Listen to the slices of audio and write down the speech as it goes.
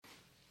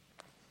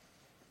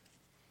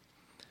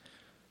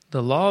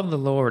The law of the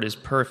Lord is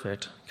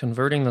perfect,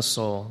 converting the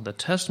soul. The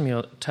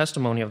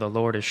testimony of the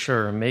Lord is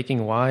sure,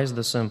 making wise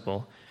the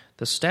simple.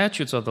 The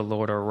statutes of the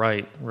Lord are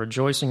right,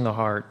 rejoicing the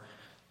heart.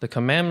 The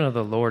commandment of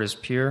the Lord is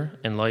pure,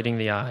 enlightening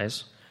the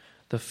eyes.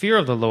 The fear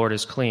of the Lord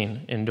is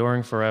clean,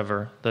 enduring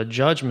forever. The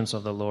judgments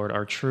of the Lord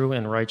are true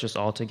and righteous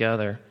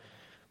altogether.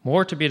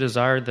 More to be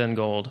desired than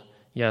gold,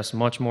 yes,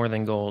 much more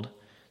than gold.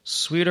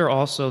 Sweeter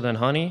also than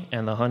honey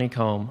and the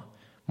honeycomb.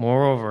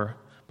 Moreover,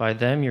 by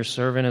them your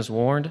servant is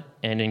warned,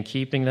 and in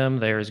keeping them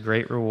there is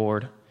great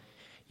reward.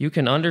 Who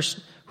can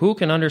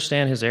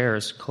understand his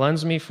errors?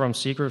 Cleanse me from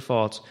secret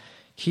faults.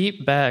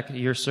 Keep back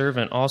your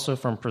servant also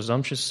from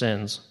presumptuous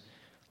sins.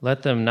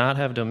 Let them not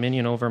have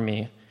dominion over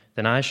me.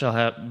 Then I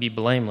shall be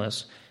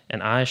blameless,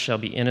 and I shall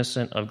be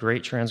innocent of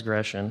great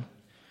transgression.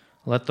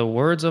 Let the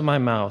words of my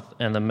mouth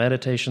and the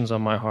meditations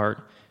of my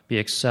heart be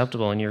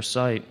acceptable in your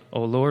sight,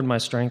 O Lord, my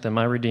strength and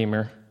my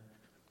Redeemer.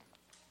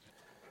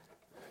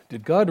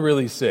 Did God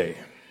really say?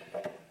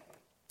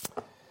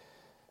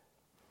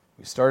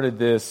 We started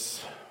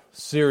this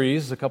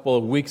series a couple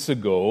of weeks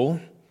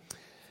ago.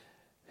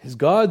 Is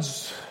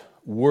God's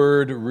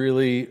word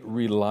really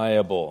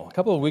reliable? A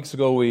couple of weeks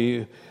ago,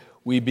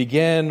 we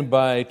began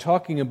by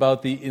talking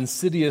about the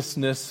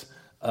insidiousness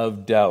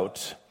of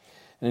doubt.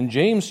 And in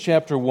James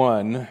chapter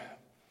 1,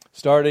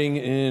 starting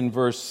in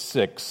verse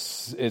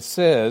 6, it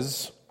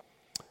says,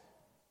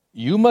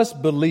 "You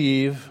must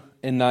believe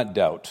and not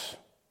doubt.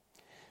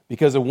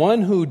 Because the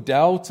one who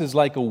doubts is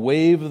like a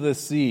wave of the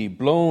sea,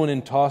 blown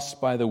and tossed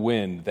by the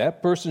wind.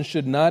 That person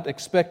should not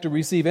expect to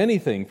receive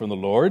anything from the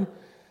Lord.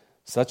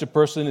 Such a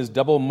person is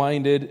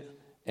double-minded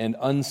and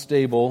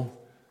unstable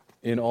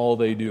in all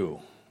they do."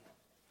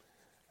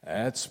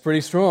 That's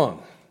pretty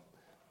strong.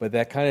 But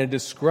that kind of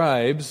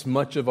describes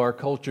much of our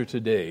culture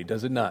today,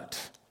 does it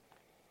not?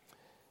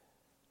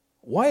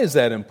 Why is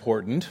that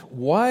important?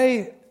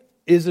 Why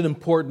is it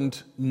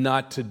important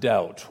not to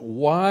doubt?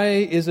 Why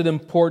is it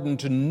important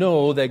to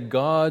know that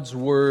God's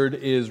word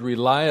is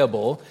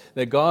reliable,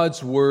 that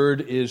God's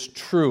word is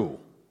true?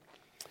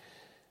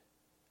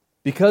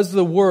 Because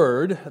the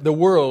world,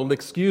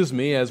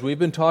 as we've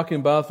been talking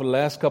about for the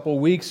last couple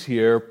of weeks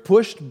here,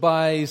 pushed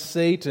by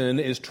Satan,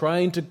 is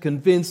trying to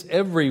convince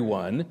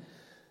everyone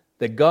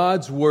that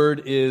God's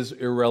word is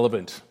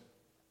irrelevant.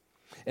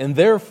 And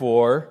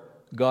therefore,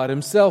 God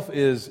himself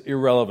is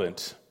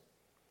irrelevant.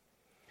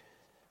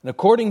 And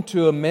according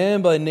to a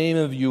man by the name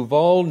of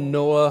Yuval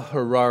Noah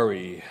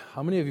Harari,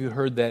 how many of you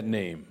heard that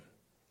name?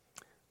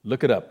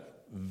 Look it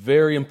up.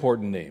 Very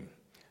important name.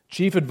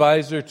 Chief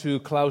advisor to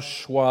Klaus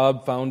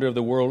Schwab, founder of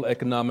the World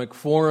Economic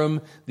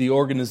Forum, the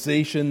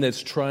organization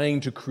that's trying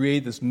to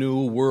create this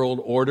new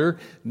world order.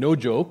 No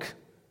joke.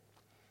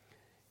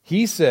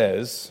 He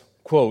says,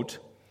 quote,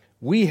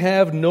 "We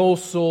have no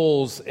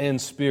souls and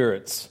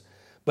spirits,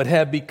 but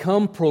have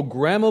become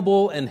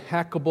programmable and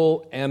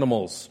hackable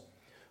animals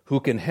who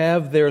can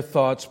have their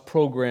thoughts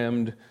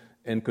programmed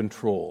and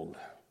controlled."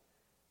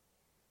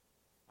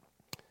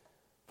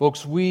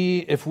 Folks,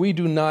 if we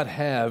do not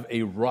have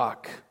a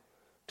rock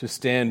to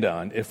stand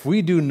on, if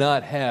we do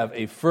not have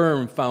a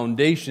firm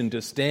foundation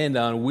to stand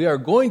on, we are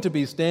going to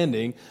be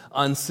standing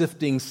on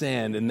sifting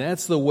sand. And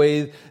that's the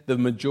way the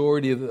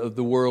majority of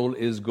the world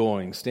is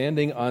going,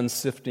 standing on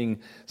sifting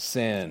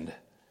sand.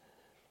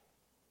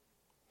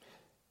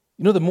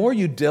 You know, the more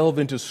you delve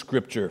into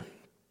Scripture,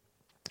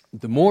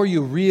 the more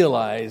you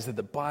realize that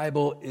the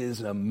Bible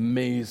is an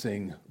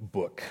amazing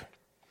book,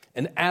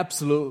 an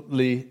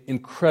absolutely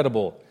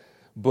incredible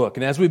book.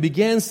 And as we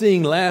began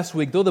seeing last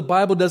week, though the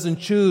Bible doesn't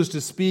choose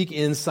to speak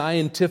in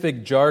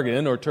scientific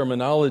jargon or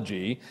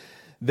terminology,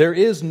 there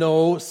is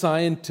no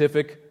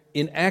scientific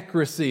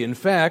inaccuracy. In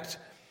fact,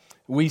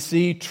 we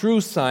see true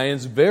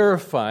science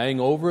verifying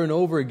over and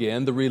over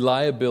again the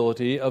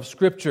reliability of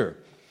Scripture.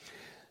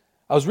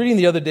 I was reading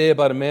the other day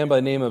about a man by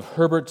the name of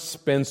Herbert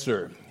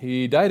Spencer.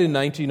 He died in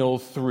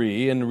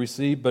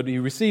 1903 but he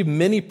received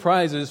many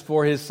prizes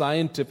for his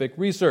scientific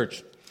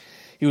research.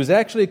 He was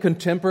actually a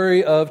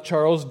contemporary of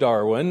Charles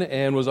Darwin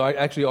and was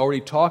actually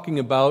already talking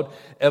about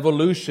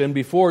evolution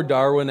before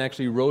Darwin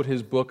actually wrote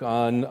his book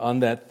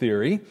on that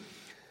theory.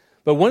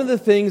 But one of the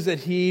things that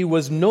he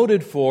was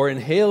noted for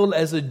and hailed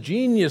as a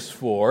genius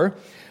for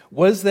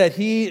was that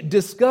he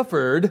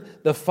discovered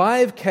the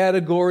 5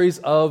 categories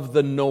of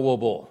the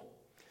knowable.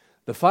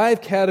 The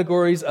 5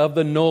 categories of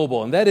the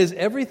knowable. And that is,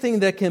 everything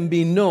that can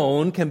be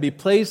known can be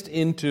placed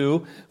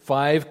into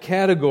 5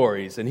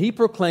 categories. And he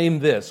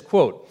proclaimed this,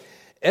 quote,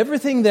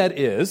 "Everything that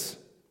is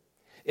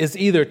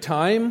either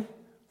time,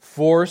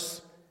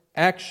 force,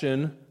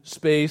 action,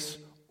 space,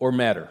 or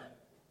matter."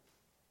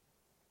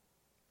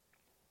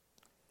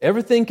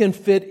 Everything can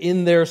fit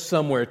in there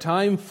somewhere.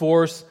 Time,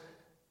 force,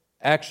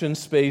 action,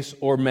 space,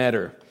 or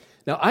matter.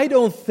 Now, I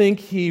don't think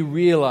he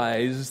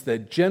realized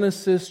that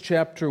Genesis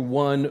chapter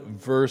 1,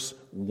 verse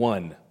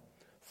 1,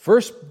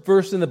 first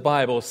verse in the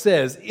Bible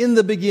says, "In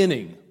the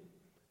beginning,"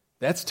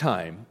 that's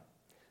time,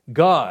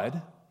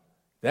 "God,"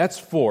 that's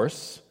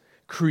force,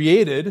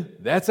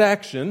 "created," that's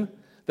action,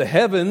 "the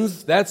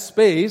heavens," that's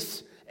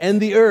space, and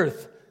 "the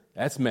earth,"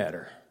 that's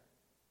matter.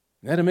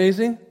 Isn't that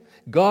amazing?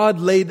 God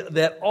laid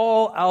that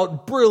all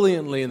out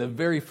brilliantly in the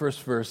very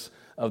first verse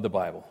of the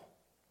Bible.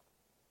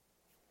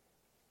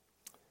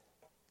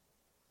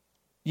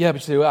 Yeah,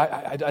 but you say,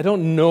 I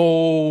don't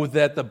know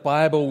that the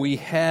Bible we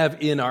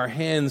have in our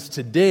hands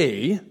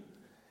today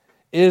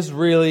is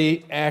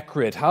really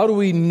accurate. How do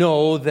we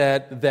know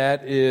that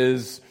that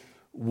is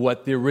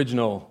what the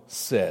original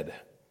said?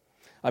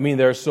 I mean,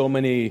 there are so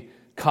many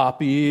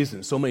copies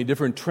and so many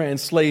different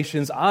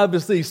translations.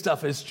 Obviously,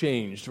 stuff has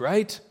changed,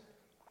 right?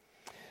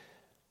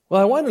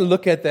 Well, I want to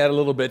look at that a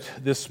little bit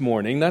this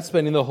morning, not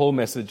spending the whole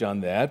message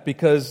on that,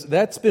 because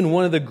that's been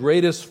one of the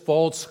greatest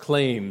false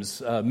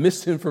claims,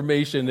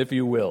 misinformation, if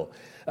you will,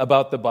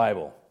 about the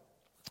Bible.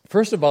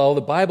 First of all,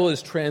 the Bible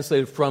is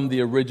translated from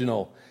the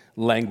original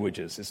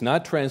languages. It's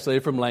not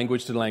translated from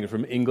language to language,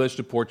 from English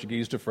to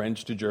Portuguese to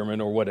French to German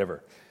or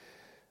whatever.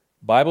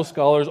 Bible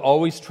scholars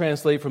always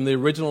translate from the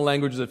original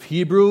languages of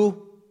Hebrew,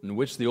 in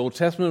which the Old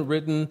Testament was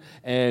written,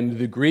 and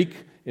the Greek,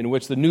 in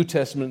which the New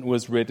Testament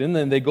was written,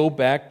 and they go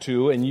back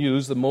to and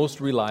use the most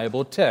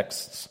reliable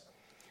texts.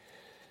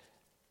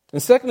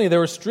 And secondly, there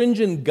were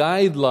stringent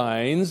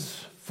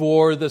guidelines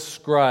for the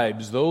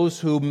scribes, those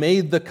who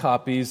made the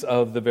copies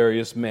of the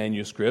various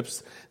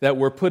manuscripts that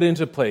were put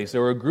into place.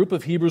 There were a group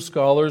of Hebrew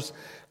scholars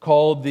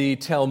called the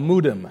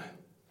Talmudim,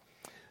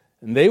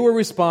 and they were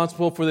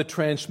responsible for the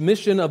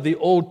transmission of the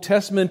Old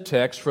Testament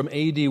text from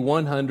AD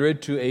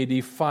 100 to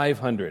AD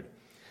 500.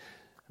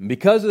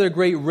 Because of their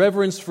great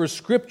reverence for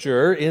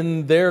Scripture,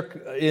 in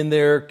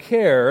their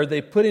care,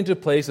 they put into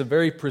place a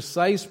very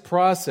precise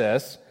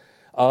process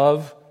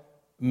of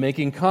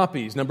making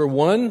copies. Number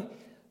one,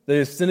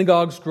 the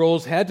synagogue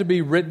scrolls had to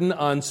be written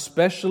on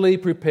specially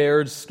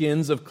prepared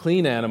skins of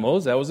clean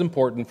animals. That was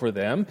important for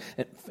them,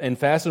 and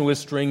fastened with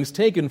strings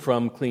taken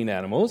from clean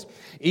animals.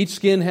 Each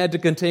skin had to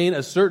contain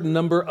a certain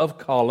number of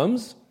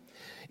columns.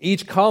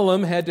 Each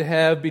column had to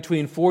have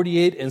between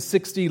 48 and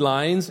 60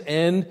 lines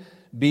and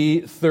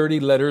be 30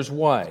 letters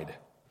wide.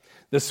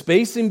 The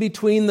spacing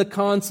between the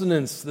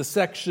consonants, the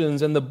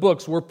sections, and the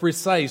books were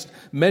precise,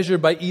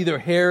 measured by either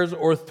hairs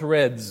or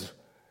threads.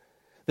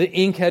 The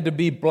ink had to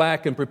be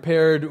black and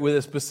prepared with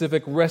a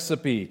specific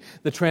recipe.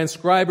 The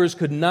transcribers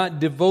could not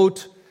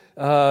deviate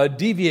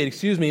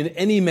in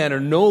any manner.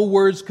 No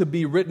words could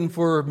be written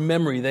for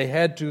memory. They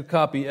had to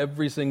copy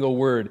every single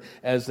word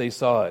as they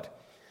saw it.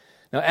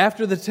 Now,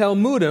 after the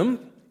Talmudim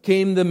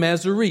came the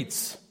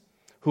Masoretes,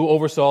 who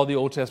oversaw the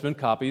Old Testament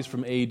copies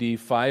from AD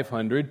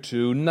 500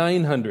 to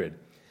 900.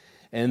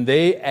 And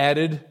they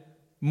added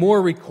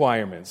more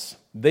requirements.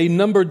 They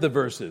numbered the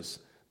verses,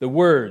 the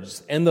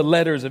words, and the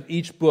letters of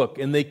each book,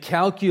 and they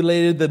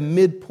calculated the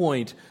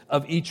midpoint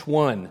of each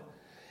one.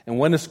 And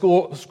when a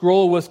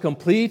scroll was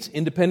complete,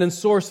 independent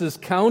sources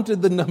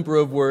counted the number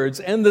of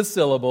words and the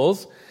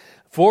syllables,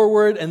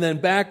 forward and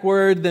then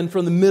backward, then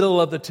from the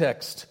middle of the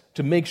text,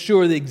 to make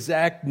sure the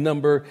exact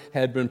number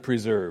had been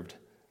preserved.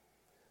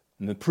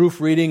 And the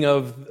proofreading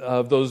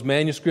of those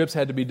manuscripts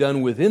had to be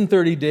done within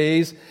 30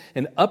 days,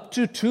 and up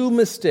to 2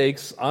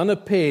 mistakes on a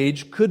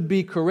page could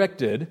be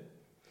corrected.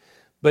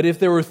 But if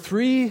there were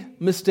 3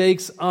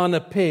 mistakes on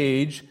a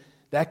page,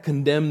 that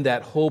condemned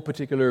that whole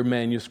particular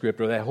manuscript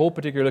or that whole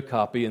particular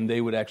copy, and they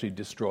would actually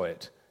destroy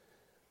it.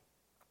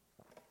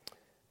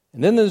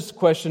 And then there's the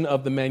question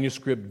of the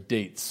manuscript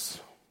dates.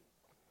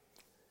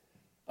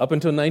 Up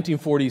until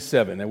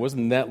 1947, that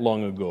wasn't that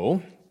long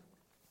ago,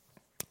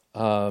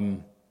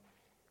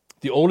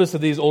 the oldest of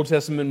these Old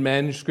Testament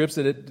manuscripts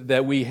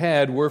that we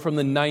had were from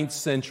the 9th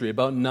century,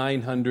 about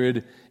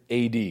 900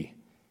 A.D.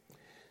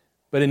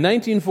 But in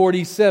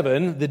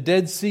 1947, the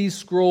Dead Sea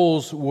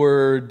Scrolls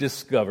were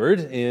discovered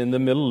in the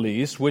Middle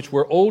East, which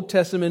were Old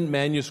Testament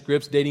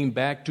manuscripts dating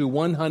back to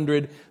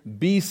 100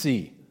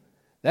 B.C.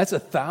 That's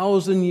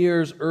 1,000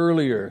 years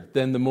earlier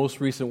than the most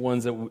recent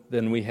ones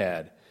than we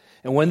had.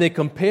 And when they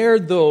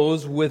compared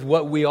those with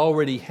what we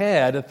already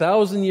had,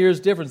 1,000 years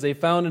difference, they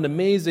found an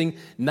amazing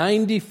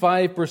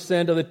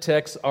 95% of the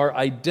texts are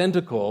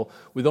identical,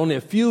 with only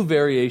a few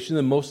variations,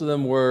 and most of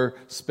them were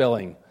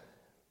spelling.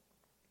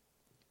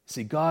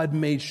 See, God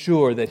made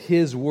sure that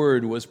His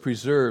Word was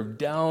preserved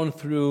down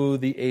through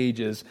the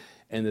ages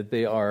and that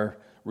they are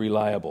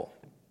reliable.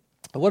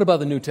 What about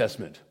the New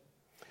Testament?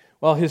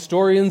 Well,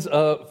 historians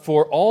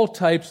for all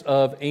types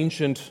of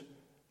ancient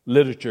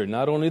literature,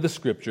 not only the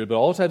Scripture, but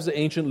all types of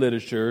ancient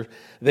literature,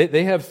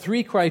 they have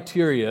 3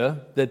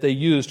 criteria that they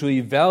use to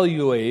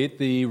evaluate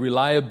the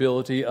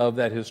reliability of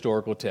that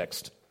historical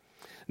text.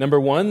 Number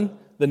 1,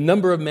 the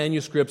number of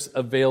manuscripts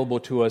available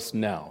to us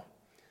now.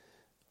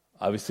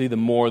 Obviously, the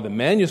more the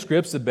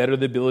manuscripts, the better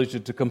the ability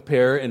to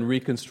compare and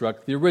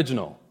reconstruct the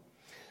original.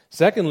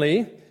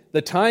 Secondly,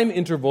 the time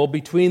interval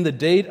between the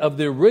date of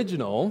the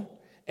original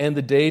and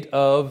the date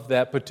of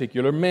that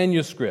particular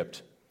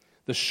manuscript.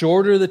 The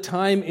shorter the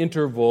time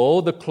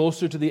interval, the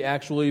closer to the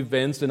actual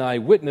events and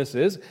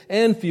eyewitnesses,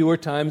 and fewer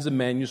times the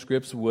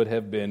manuscripts would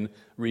have been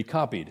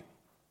recopied.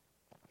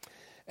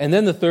 And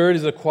then the third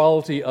is the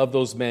quality of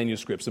those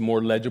manuscripts. The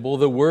more legible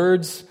the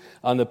words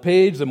on the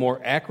page, the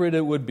more accurate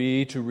it would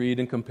be to read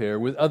and compare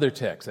with other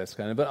texts. That's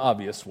kind of an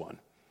obvious one.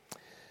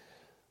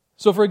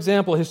 So, for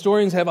example,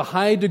 historians have a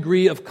high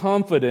degree of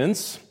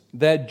confidence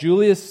that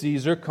Julius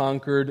Caesar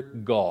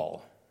conquered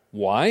Gaul.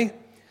 Why?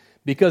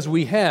 Because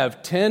we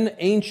have 10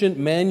 ancient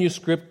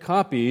manuscript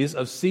copies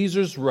of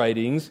Caesar's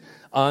writings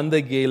on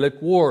the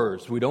Gallic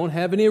Wars. We don't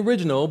have any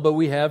original, but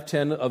we have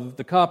 10 of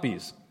the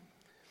copies.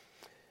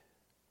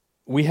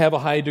 We have a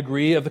high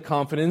degree of the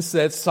confidence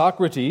that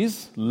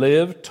Socrates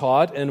lived,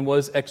 taught, and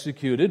was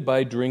executed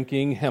by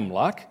drinking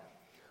hemlock.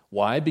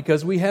 Why?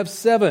 Because we have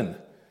 7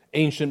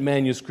 ancient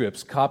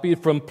manuscripts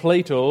copied from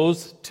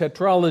Plato's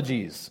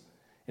Tetralogies,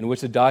 in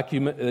which it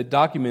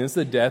documents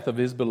the death of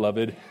his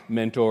beloved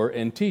mentor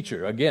and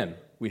teacher. Again,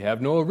 we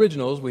have no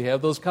originals, we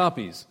have those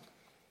copies.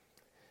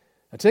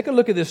 Now take a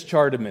look at this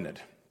chart a minute.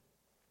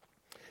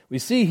 We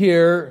see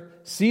here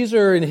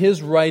Caesar in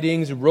his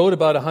writings wrote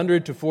about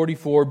 100 to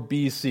 44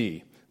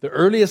 BC. The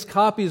earliest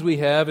copies we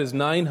have is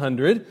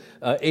 900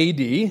 AD.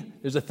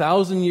 There's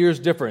 1,000 years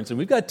difference, and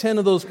we've got 10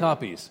 of those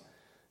copies.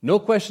 No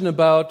question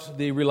about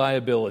the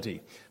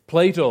reliability.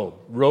 Plato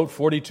wrote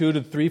 42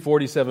 to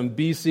 347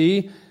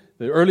 BC.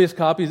 The earliest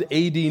copy is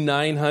AD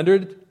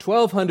 900,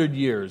 1,200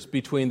 years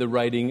between the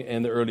writing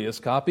and the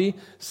earliest copy.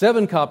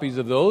 7 copies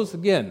of those,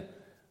 again,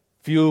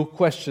 few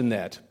question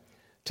that.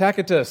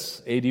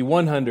 Tacitus, AD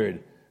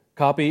 100,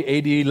 copy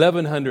AD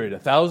 1100,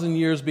 1,000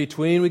 years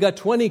between. We got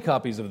 20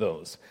 copies of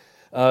those.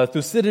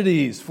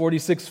 Thucydides,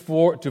 46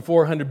 to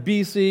 400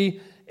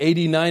 BC, AD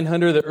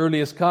 900, the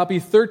earliest copy,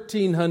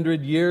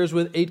 1,300 years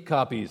with 8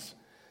 copies.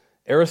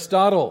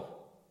 Aristotle,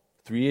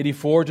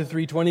 384 to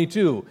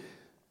 322,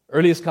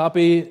 earliest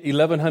copy,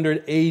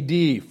 1100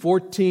 AD,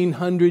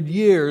 1,400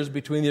 years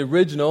between the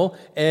original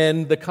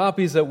and the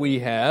copies that we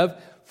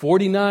have,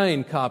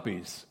 49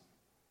 copies.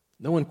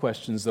 No one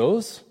questions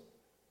those.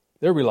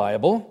 They're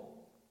reliable.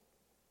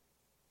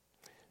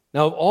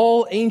 Now, of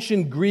all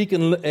ancient Greek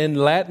and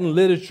Latin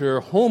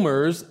literature,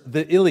 Homer's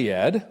The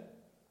Iliad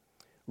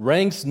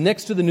ranks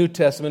next to the New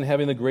Testament,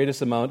 having the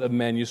greatest amount of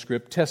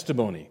manuscript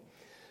testimony.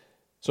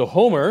 So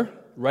Homer,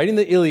 writing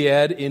the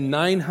Iliad in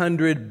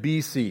 900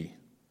 BC.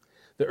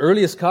 The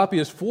earliest copy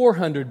is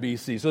 400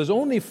 BC, so there's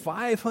only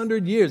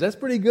 500 years. That's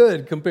pretty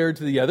good compared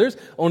to the others.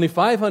 Only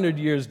 500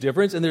 years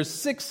difference, and there's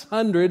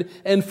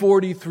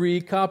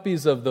 643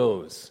 copies of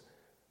those.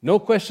 No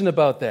question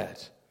about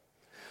that.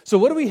 So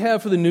what do we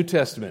have for the New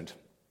Testament?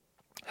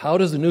 How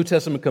does the New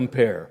Testament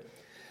compare?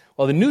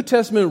 Well, the New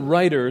Testament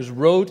writers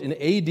wrote in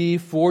AD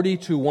 40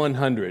 to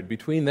 100,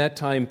 between that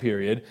time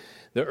period.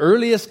 The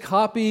earliest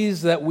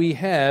copies that we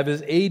have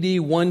is AD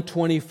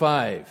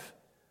 125.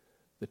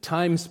 The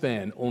time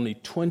span, only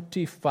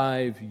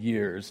 25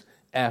 years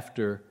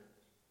after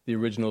the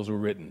originals were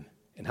written.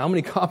 And how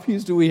many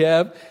copies do we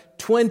have?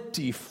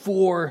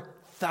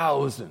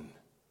 24,000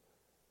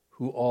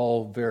 who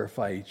all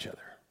verify each other.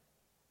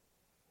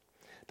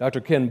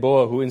 Dr. Ken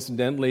Boa, who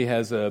incidentally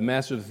has a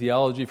Master of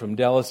Theology from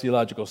Dallas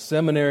Theological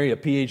Seminary, a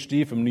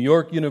PhD from New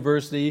York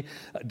University,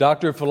 a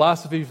Doctor of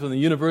Philosophy from the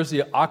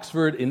University of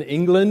Oxford in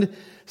England,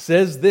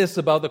 says this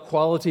about the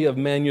quality of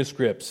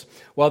manuscripts.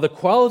 While the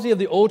quality of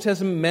the Old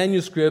Testament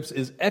manuscripts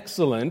is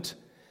excellent,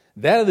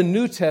 that of the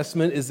New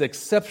Testament is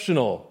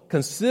exceptional,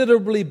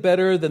 considerably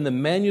better than the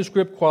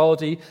manuscript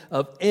quality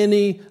of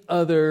any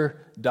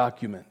other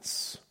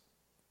documents.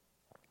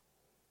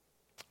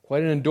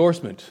 Quite an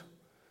endorsement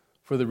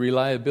for the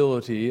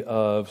reliability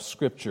of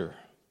Scripture.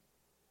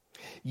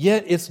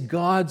 Yet it's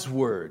God's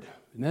Word.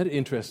 Isn't that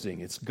interesting?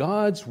 It's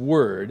God's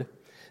Word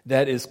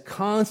that is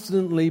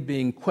constantly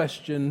being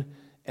questioned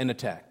and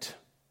attacked.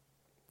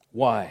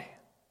 Why?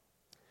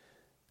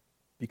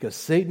 Because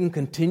Satan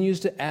continues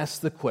to ask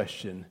the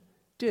question,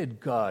 did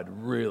God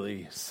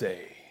really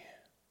say?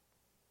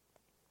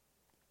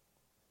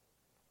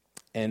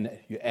 And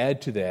you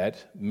add to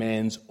that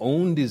man's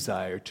own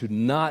desire to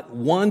not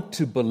want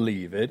to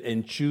believe it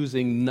and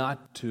choosing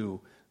not to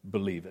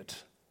believe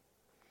it.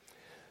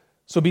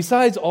 So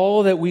besides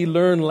all that we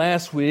learned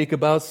last week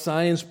about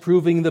science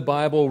proving the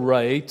Bible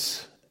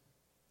right,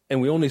 and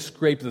we only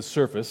scraped the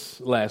surface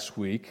last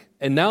week,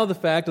 and now the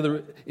fact of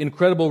the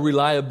incredible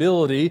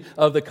reliability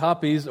of the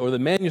copies or the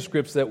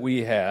manuscripts that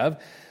we have,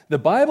 the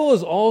Bible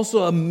is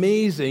also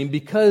amazing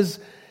because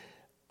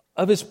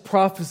of its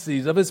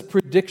prophecies, of its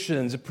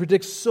predictions. It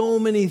predicts so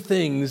many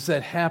things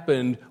that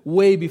happened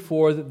way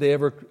before they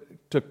ever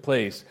took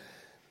place.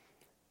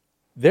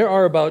 There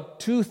are about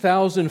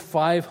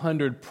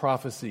 2,500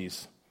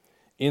 prophecies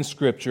in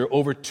Scripture,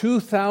 over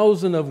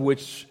 2,000 of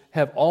which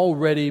have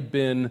already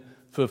been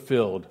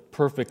fulfilled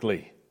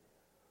perfectly.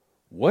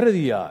 What are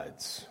the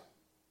odds?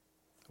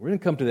 We're going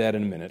to come to that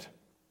in a minute.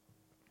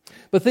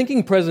 But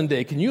thinking present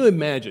day, can you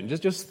imagine,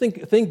 just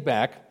think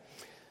back,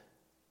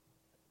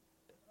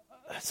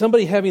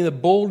 somebody having the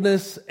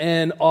boldness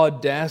and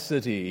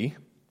audacity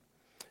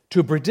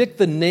to predict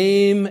the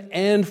name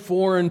and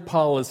foreign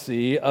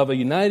policy of a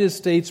United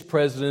States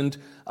president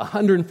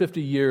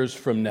 150 years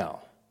from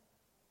now.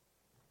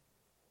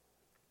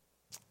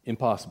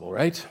 Impossible,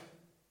 right?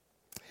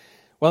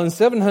 Well, in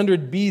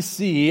 700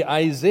 BC,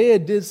 Isaiah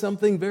did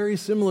something very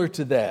similar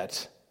to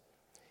that.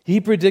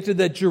 He predicted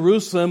that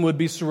Jerusalem would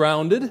be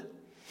surrounded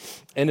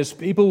and his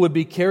people would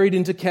be carried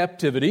into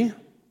captivity,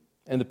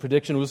 and the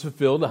prediction was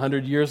fulfilled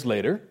 100 years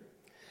later.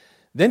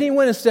 Then he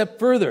went a step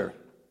further.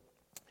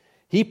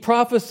 He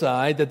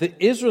prophesied that the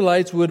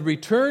Israelites would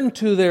return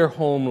to their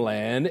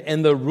homeland,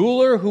 and the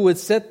ruler who would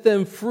set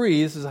them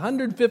free, this is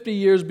 150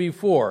 years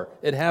before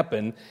it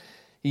happened,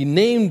 he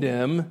named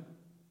him,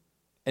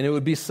 and it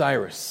would be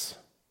Cyrus.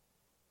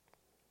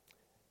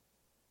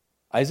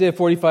 Isaiah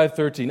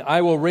 45:13,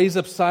 I will raise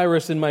up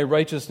Cyrus in my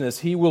righteousness.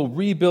 He will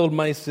rebuild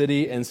my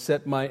city and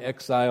set my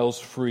exiles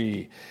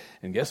free.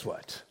 And guess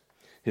what?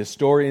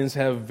 Historians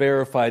have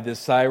verified that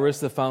Cyrus,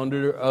 the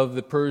founder of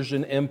the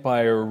Persian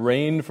Empire,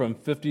 reigned from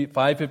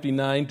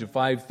 559 to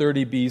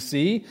 530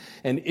 BC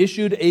and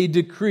issued a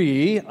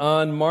decree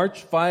on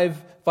March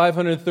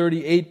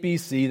 538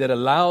 BC that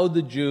allowed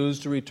the Jews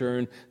to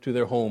return to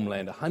their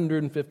homeland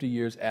 150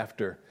 years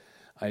after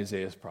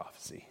Isaiah's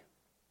prophecy.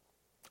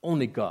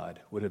 Only God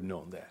would have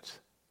known that.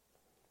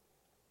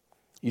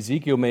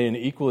 Ezekiel made an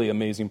equally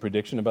amazing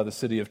prediction about the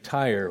city of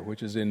Tyre,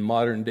 which is in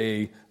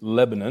modern-day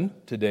Lebanon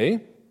today.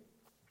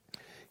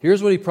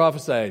 Here's what he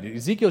prophesied.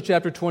 Ezekiel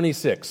chapter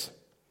 26.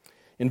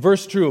 In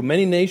verse 2,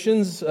 many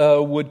nations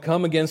would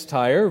come against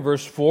Tyre.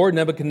 Verse 4,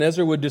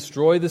 Nebuchadnezzar would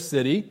destroy the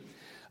city.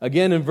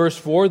 Again, in verse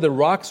 4, the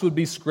rocks would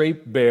be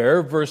scraped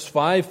bare. Verse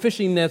 5,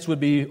 fishing nets would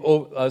be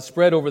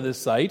spread over the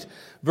site.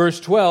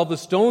 Verse 12, the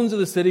stones of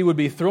the city would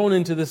be thrown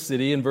into the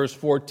city. In verse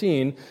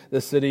 14,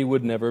 the city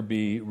would never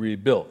be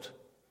rebuilt.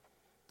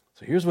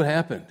 So here's what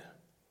happened.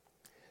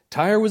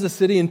 Tyre was a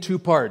city in two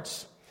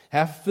parts.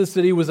 Half the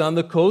city was on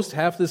the coast,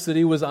 half the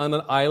city was on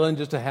an island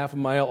just a half a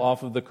mile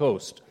off of the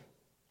coast.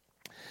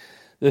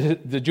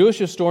 The Jewish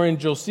historian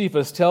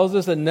Josephus tells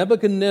us that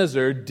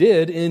Nebuchadnezzar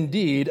did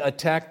indeed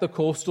attack the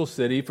coastal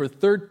city for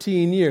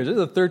 13 years. This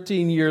is a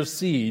 13-year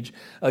siege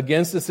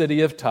against the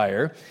city of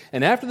Tyre.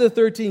 And after the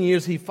 13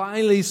 years, he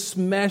finally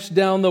smashed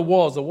down the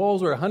walls. The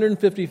walls were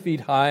 150 feet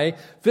high,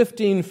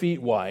 15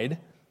 feet wide.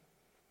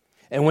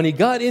 And when he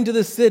got into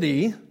the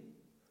city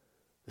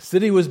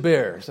was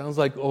bare. Sounds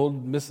like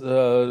old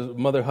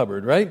Mother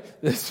Hubbard, right?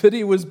 The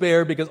city was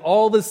bare because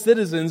all the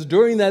citizens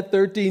during that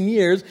 13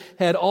 years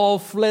had all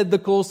fled the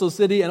coastal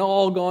city and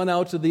all gone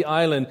out to the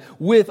island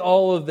with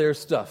all of their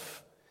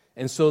stuff.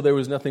 And so there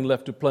was nothing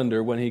left to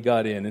plunder when he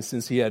got in. And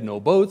since he had no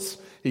boats,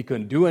 he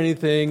couldn't do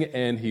anything,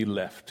 and he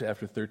left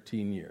after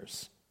 13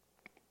 years.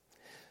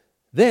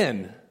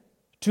 Then,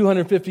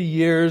 250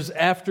 years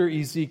after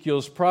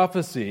Ezekiel's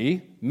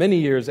prophecy, many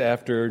years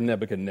after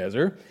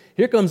Nebuchadnezzar,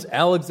 here comes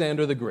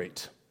Alexander the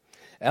Great.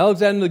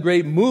 Alexander the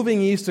Great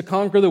moving east to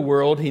conquer the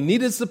world. He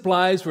needed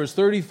supplies for his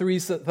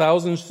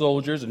 33,000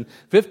 soldiers and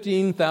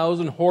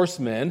 15,000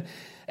 horsemen.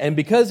 And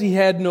because he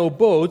had no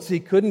boats, he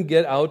couldn't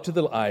get out to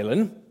the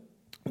island.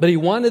 But he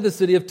wanted the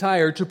city of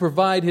Tyre to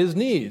provide his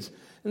needs.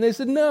 And they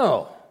said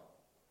no.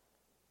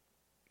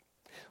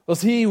 Well,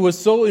 he was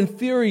so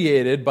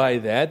infuriated by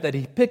that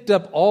he picked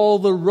up all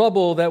the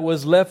rubble that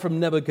was left from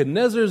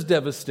Nebuchadnezzar's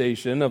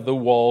devastation of the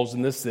walls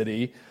in the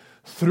city,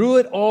 threw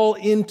it all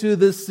into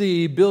the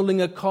sea,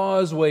 building a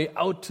causeway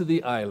out to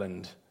the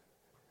island,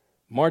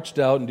 marched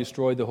out and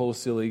destroyed the whole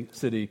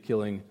city,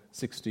 killing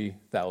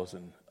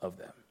 60,000 of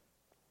them.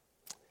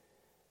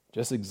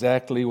 Just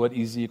exactly what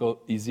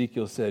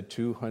Ezekiel said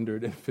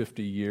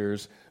 250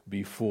 years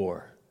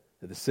before,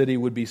 that the city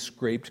would be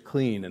scraped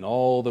clean and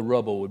all the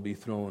rubble would be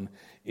thrown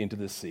into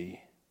the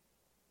sea.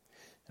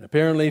 And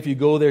apparently, if you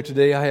go there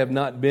today, I have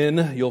not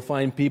been, you'll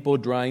find people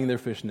drying their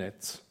fish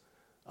nets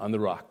on the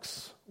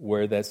rocks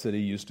where that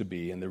city used to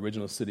be, and the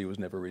original city was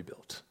never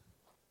rebuilt.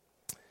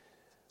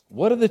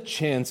 What are the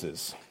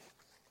chances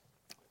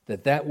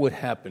that that would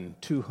happen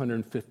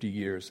 250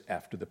 years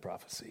after the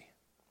prophecy?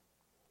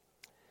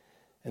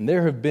 And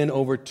there have been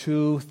over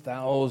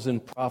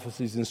 2,000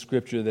 prophecies in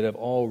Scripture that have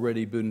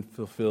already been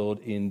fulfilled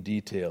in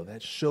detail.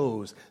 That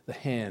shows the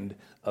hand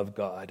of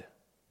God.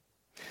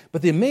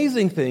 But the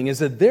amazing thing is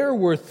that there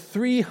were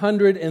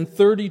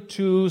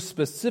 332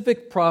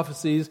 specific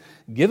prophecies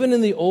given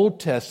in the Old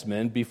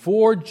Testament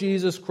before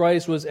Jesus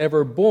Christ was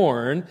ever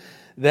born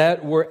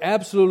that were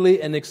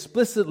absolutely and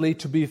explicitly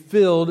to be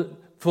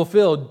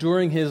fulfilled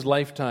during his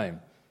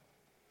lifetime.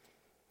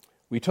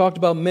 We talked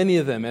about many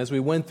of them as we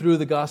went through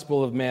the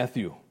Gospel of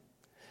Matthew.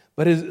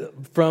 But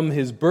from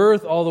his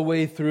birth all the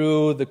way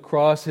through the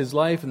cross, his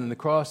life, and then the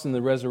cross and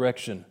the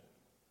resurrection.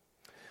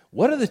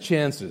 What are the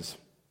chances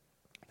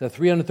that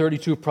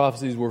 332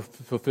 prophecies were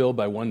fulfilled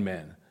by one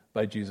man,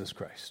 by Jesus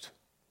Christ?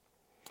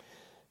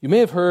 You may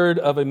have heard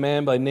of a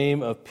man by the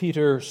name of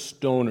Peter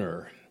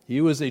Stoner.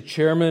 He was a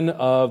chairman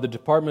of the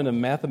Department of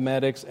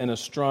Mathematics and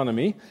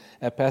Astronomy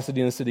at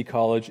Pasadena City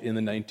College in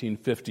the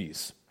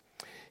 1950s.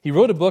 He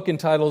wrote a book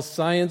entitled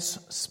Science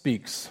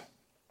Speaks.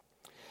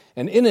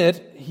 And in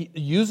it,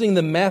 using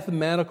the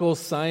mathematical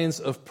science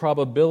of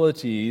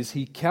probabilities,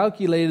 he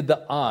calculated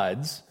the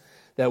odds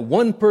that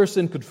one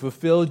person could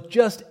fulfill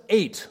just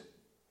eight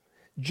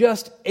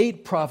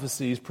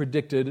prophecies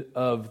predicted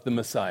of the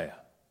Messiah.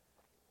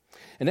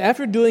 And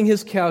after doing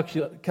his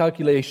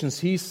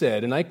calculations, he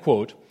said, and I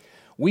quote,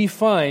 we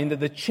find that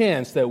the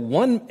chance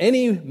that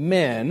any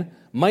man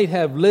might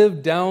have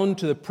lived down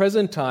to the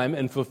present time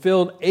and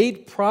fulfilled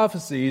 8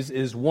 prophecies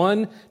is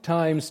 1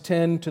 times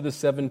 10 to the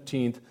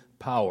 17th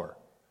power.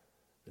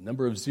 The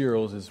number of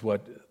zeros is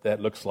what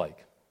that looks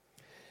like.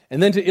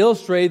 And then to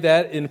illustrate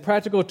that in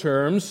practical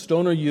terms,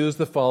 Stoner used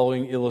the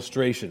following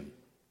illustration.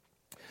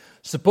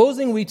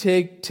 Supposing we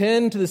take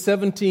 10 to the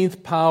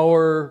 17th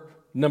power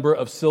number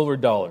of silver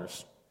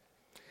dollars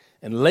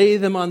and lay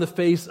them on the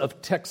face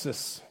of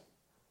Texas,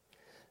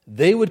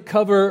 they would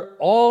cover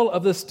all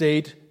of the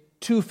state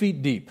 2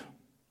 feet deep.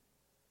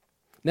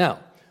 Now,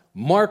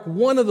 mark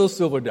one of those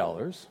silver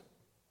dollars,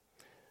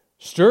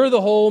 stir the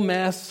whole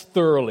mass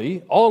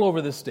thoroughly all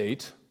over the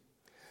state,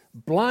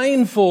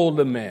 blindfold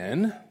the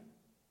man,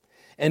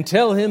 and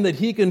tell him that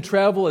he can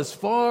travel as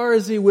far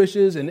as he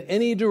wishes in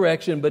any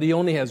direction, but he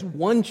only has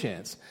one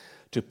chance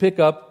to pick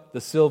up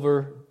the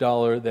silver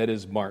dollar that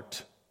is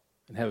marked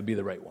and have it be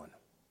the right one.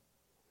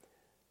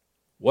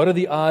 What are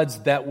the odds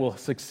that will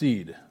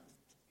succeed?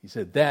 He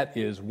said that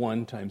is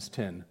 1 times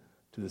 10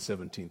 to the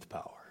 17th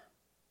power.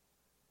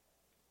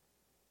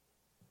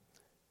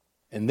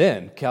 And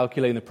then,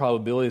 calculating the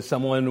probability that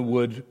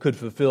someone could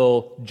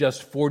fulfill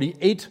just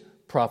 48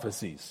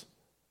 prophecies,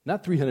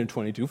 not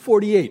 322,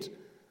 48,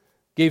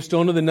 gave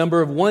Stoner the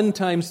number of 1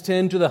 times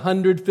 10 to the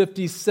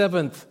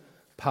 157th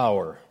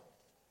power.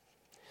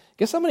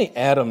 Guess how many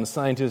atoms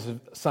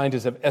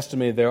scientists have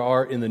estimated there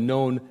are in the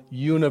known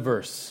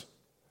universe?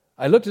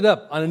 I looked it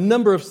up on a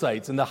number of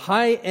sites, and the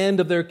high end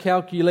of their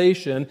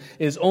calculation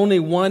is only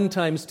 1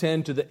 times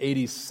 10 to the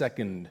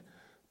 82nd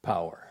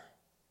power.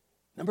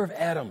 Number of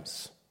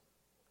atoms.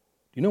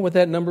 Do you know what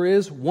that number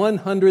is?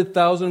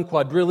 100,000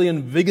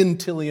 quadrillion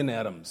vigintillion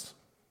atoms,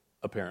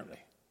 apparently.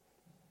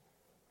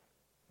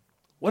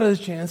 What are the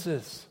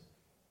chances?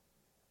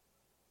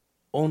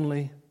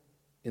 Only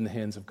in the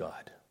hands of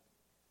God.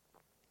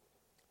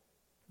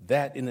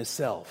 That in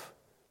itself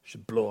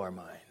should blow our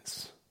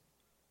minds.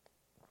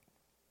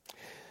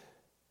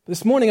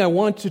 This morning I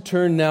want to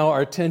turn now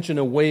our attention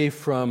away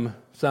from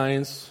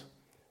science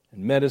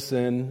and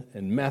medicine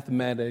and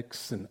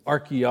mathematics and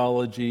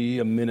archaeology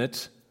a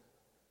minute,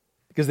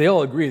 because they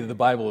all agree that the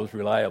Bible is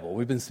reliable.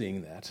 We've been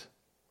seeing that.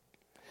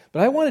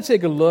 But I want to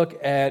take a look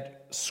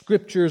at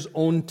Scripture's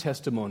own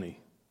testimony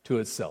to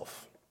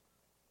itself.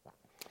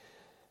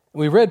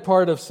 We read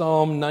part of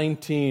Psalm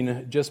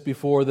 19 just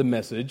before the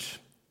message.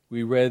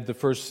 We read the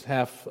first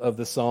half of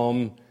the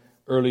psalm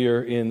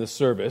earlier in the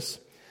service.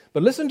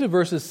 But listen to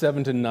verses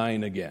 7 to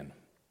 9 again.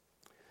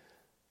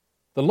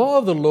 The law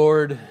of the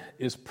Lord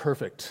is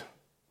perfect,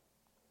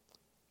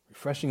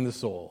 refreshing the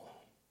soul.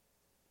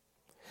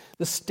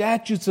 The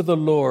statutes of the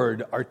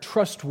Lord are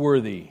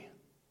trustworthy,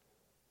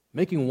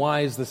 making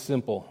wise the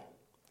simple.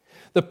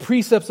 The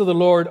precepts of the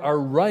Lord are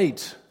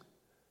right,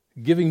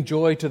 giving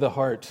joy to the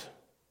heart.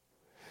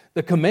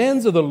 The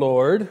commands of the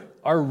Lord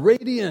are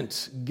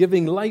radiant,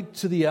 giving light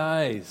to the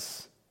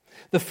eyes.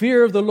 The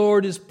fear of the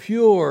Lord is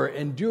pure,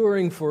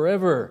 enduring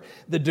forever.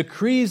 The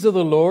decrees of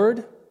the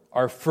Lord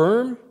are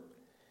firm,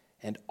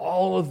 and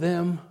all of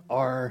them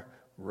are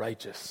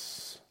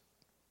righteous.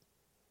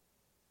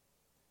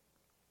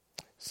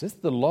 Since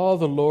the law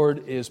of the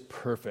Lord is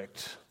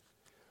perfect,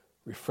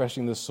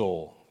 refreshing the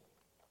soul,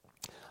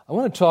 I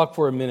want to talk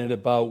for a minute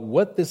about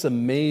what this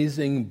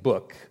amazing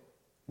book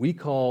we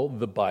call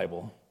the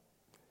Bible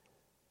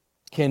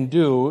can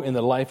do in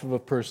the life of a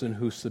person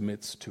who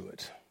submits to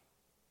it.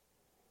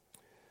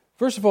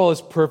 First of all,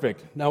 it's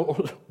perfect. Now,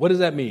 what does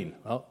that mean?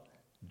 Well,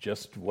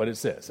 just what it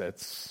says.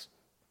 That's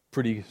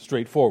pretty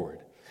straightforward.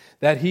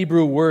 That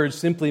Hebrew word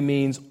simply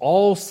means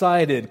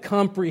all-sided,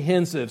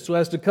 comprehensive, so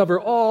as to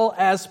cover all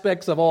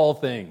aspects of all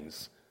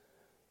things.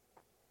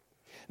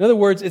 In other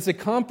words, it's a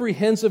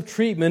comprehensive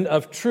treatment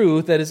of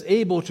truth that is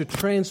able to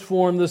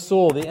transform the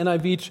soul. The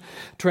NIV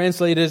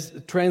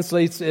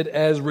translates it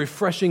as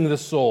refreshing the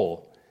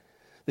soul.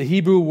 The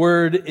Hebrew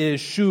word is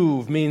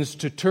shuv, means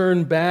to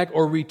turn back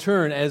or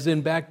return, as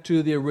in back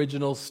to the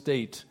original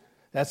state.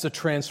 That's a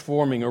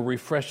transforming or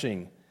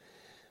refreshing.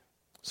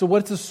 So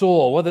what's the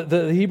soul? Well,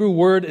 the Hebrew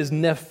word is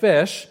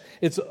nephesh.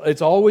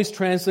 It's always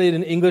translated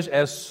in English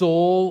as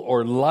soul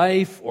or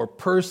life or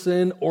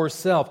person or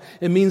self.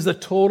 It means the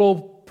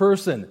total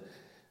person.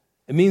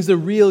 It means the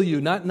real you,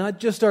 not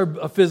just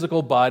our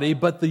physical body,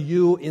 but the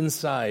you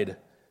inside.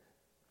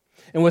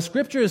 And what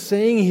Scripture is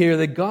saying here,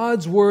 that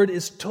God's Word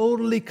is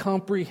totally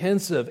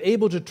comprehensive,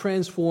 able to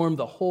transform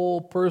the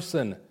whole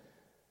person.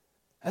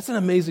 That's an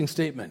amazing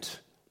statement.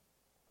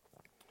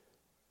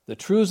 The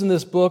truths in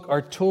this book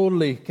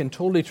can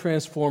totally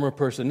transform a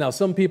person. Now,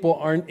 some people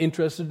aren't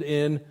interested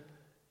in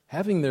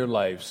having their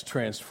lives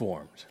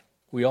transformed.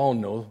 We all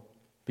know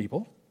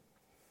people.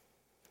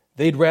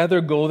 They'd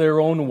rather go their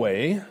own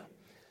way.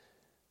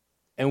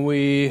 And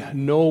we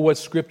know what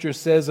Scripture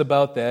says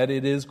about that.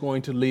 It is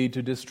going to lead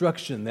to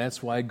destruction.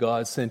 That's why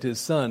God sent His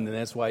Son, and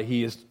that's why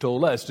He has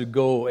told us to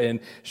go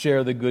and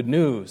share the good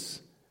news.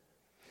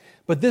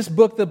 But this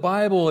book, the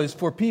Bible, is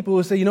for people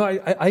who say,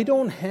 I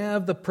don't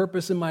have the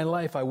purpose in my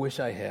life I wish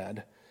I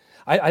had.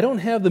 I don't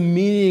have the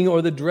meaning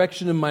or the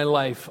direction in my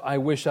life I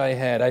wish I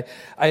had.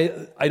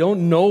 I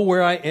don't know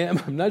where I am.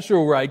 I'm not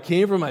sure where I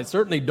came from. I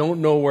certainly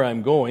don't know where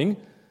I'm going.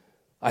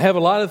 I have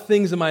a lot of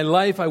things in my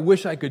life I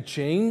wish I could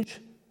change.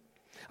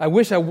 I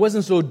wish I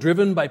wasn't so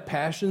driven by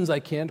passions I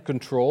can't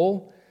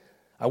control.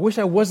 I wish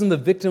I wasn't the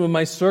victim of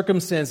my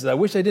circumstances. I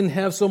wish I didn't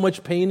have so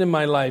much pain in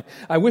my life.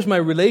 I wish my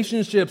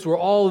relationships were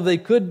all they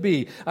could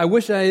be. I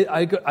wish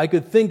I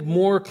could think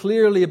more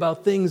clearly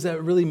about things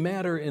that really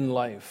matter in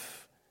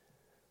life.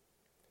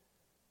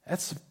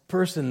 That's the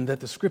person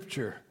that the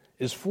Scripture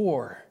is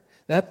for.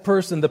 That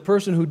person, the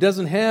person who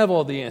doesn't have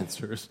all the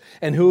answers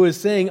and who is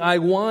saying, I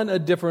want a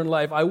different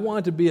life. I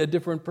want to be a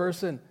different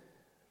person.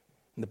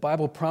 And the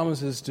Bible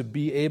promises to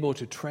be able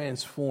to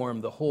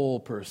transform the whole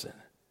person.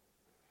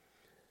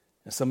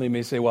 And somebody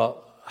may say,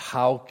 well,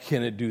 how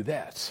can it do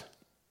that?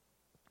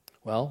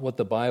 Well, what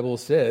the Bible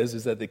says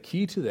is that the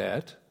key to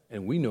that,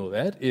 and we know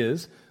that,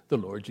 is the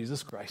Lord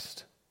Jesus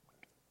Christ.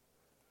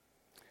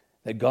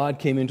 That God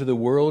came into the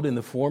world in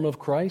the form of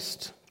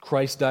Christ.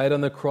 Christ died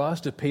on the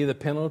cross to pay the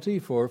penalty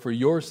for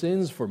your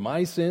sins, for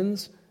my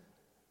sins.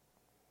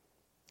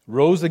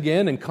 Rose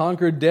again and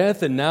conquered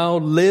death and now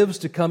lives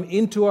to come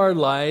into our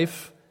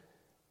life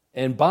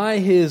and by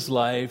His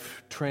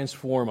life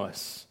transform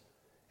us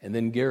and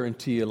then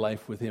guarantee a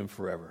life with Him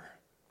forever.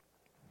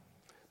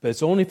 But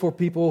it's only for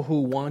people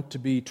who want to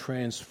be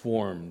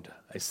transformed.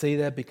 I say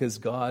that because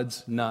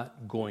God's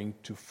not going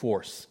to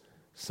force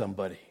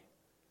somebody.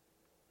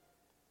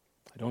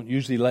 I don't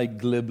usually like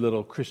glib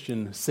little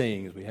Christian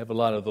sayings. We have a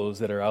lot of those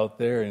that are out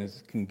there, and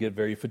it can get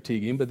very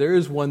fatiguing. But there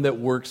is one that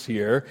works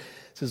here.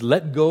 It says,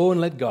 let go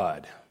and let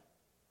God.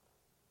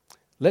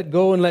 Let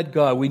go and let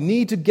God. We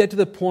need to get to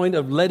the point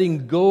of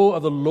letting go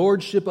of the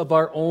lordship of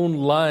our own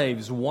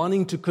lives,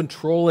 wanting to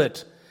control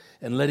it,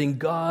 and letting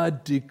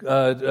God take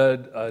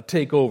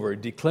over,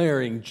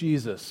 declaring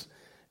Jesus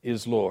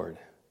is Lord.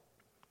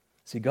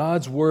 See,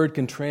 God's Word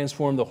can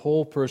transform the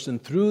whole person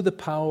through the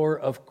power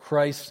of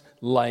Christ's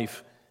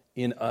life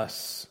in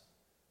us,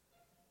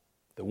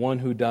 the one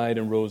who died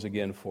and rose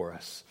again for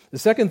us. The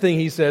second thing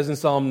he says in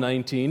Psalm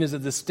 19 is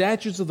that the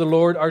statutes of the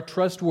Lord are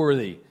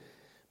trustworthy,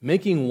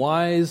 making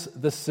wise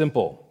the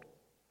simple.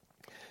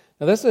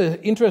 Now that's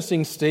an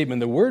interesting statement.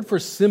 The word for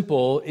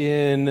simple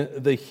in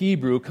the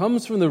Hebrew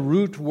comes from the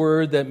root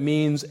word that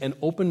means an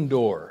open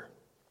door.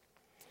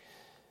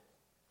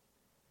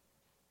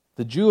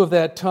 The Jew of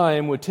that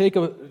time would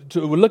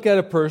look at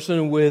a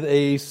person with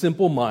a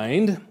simple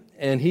mind,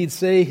 and he'd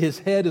say his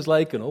head is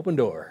like an open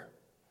door.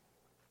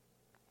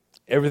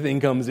 Everything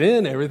comes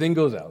in, everything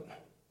goes out.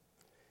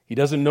 He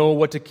doesn't know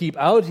what to keep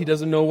out, he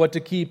doesn't know what to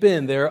keep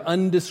in. They're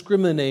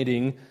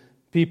undiscriminating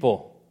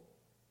people.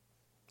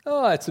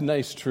 Oh, that's a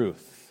nice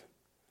truth.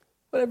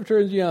 Whatever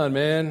turns you on,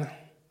 man.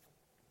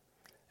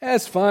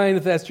 That's fine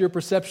if that's your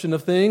perception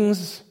of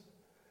things.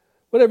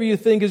 Whatever you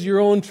think is your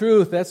own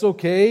truth, that's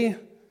okay.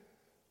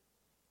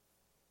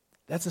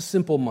 That's a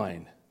simple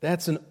mind.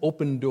 That's an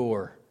open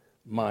door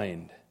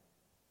mind.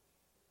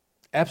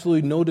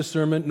 Absolutely no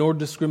discernment, no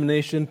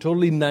discrimination,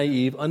 totally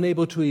naive,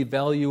 unable to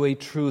evaluate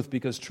truth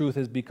because truth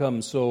has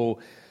become so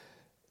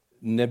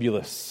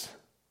nebulous.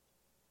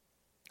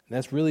 And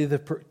that's really the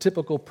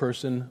typical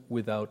person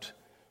without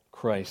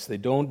Christ. They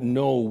don't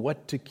know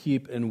what to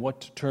keep and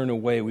what to turn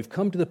away. We've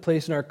come to the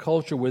place in our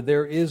culture where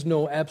there is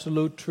no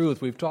absolute truth.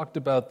 We've talked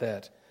about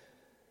that,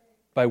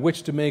 by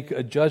which to make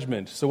a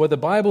judgment. So what the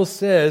Bible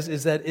says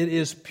is that it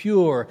is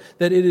pure,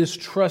 that it is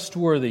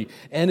trustworthy,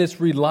 and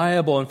it's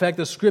reliable. In fact,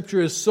 the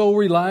Scripture is so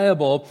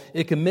reliable,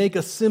 it can make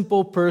a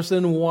simple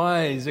person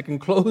wise. It can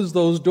close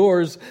those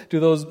doors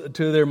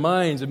to their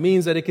minds. It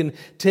means that it can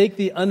take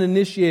the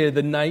uninitiated,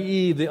 the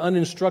naive, the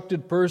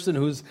uninstructed person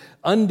who's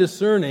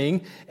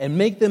undiscerning and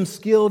make them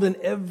skilled in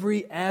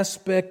every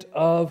aspect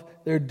of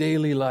their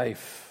daily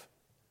life.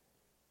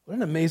 What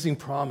an amazing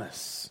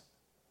promise.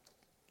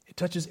 It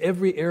touches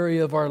every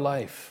area of our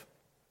life.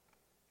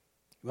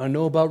 You want to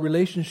know about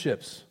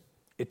relationships?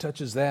 It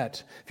touches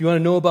that. If you want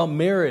to know about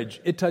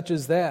marriage, it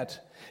touches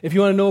that. If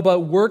you want to know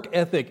about work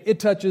ethic, it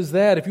touches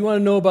that. If you want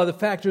to know about the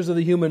factors of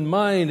the human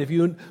mind, if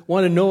you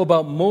want to know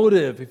about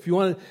motive, if you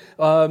want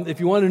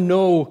to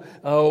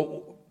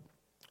know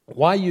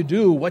why you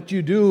do what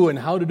you do and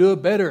how to do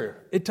it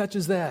better, it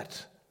touches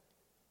that.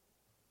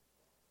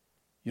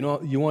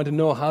 You want to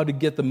know how to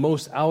get the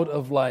most out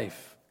of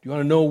life. You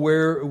want to know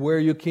where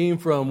you came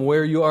from,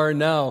 where you are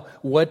now,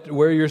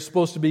 where you're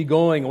supposed to be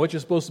going, what you're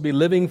supposed to be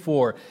living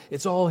for.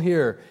 It's all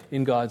here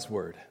in God's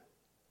Word.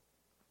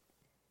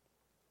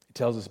 It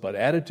tells us about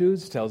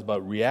attitudes, it tells us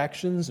about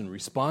reactions and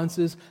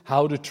responses,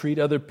 how to treat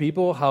other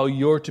people, how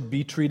you're to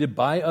be treated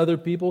by other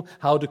people,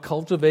 how to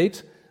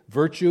cultivate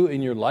virtue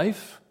in your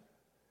life.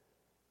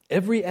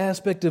 Every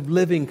aspect of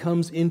living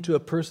comes into a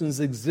person's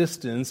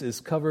existence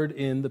is covered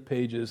in the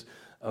pages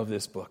of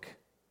this book.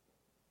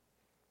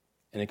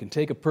 And it can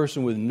take a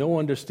person with no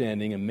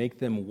understanding and make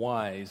them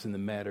wise in the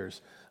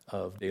matters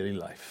of daily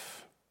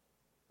life.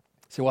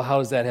 So, well, how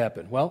does that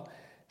happen? Well,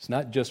 it's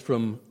not just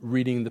from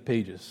reading the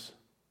pages.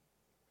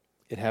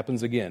 It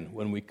happens again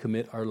when we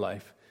commit our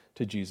life to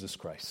to Jesus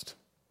Christ.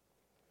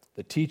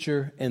 The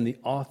teacher and the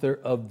author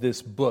of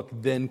this book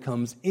then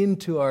comes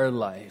into our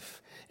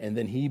life, and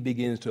then he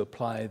begins to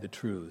apply the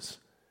truths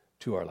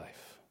to our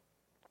life.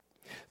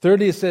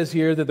 Thirdly, it says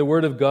here that the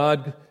Word of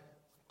God,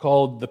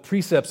 called the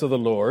precepts of the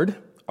Lord,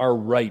 are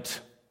right,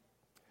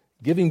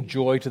 giving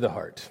joy to the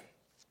heart.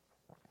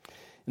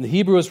 In the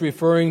Hebrew, it's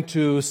referring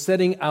to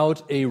setting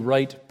out a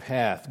right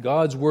path.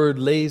 God's Word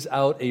lays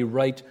out a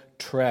right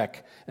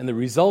track, and the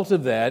result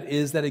of that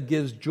is that it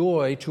gives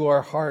joy to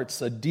our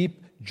hearts, a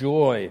deep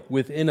joy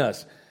within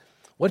us.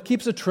 What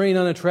keeps a train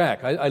on a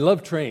track? I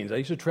love trains. I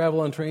used to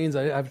travel on trains.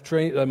 I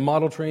have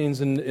model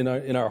trains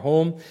in our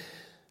home.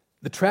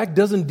 The track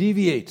doesn't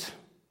deviate.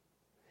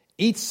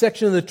 Each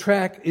section of the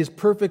track is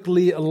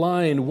perfectly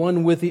aligned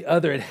one with the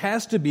other. It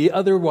has to be,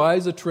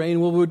 otherwise a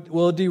train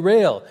will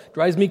derail.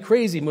 Drives me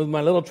crazy when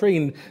my little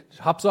train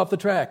hops off the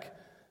track.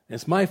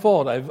 It's my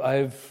fault.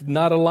 I've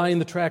not aligned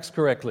the tracks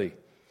correctly.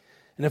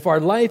 And if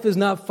our life is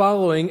not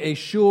following a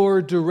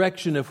sure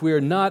direction, if we are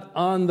not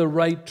on the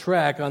right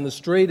track, on the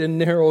straight and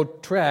narrow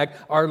track,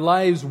 our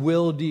lives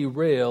will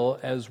derail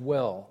as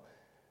well.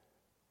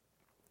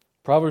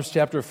 Proverbs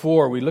chapter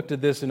 4, we looked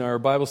at this in our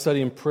Bible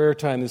study and prayer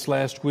time this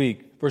last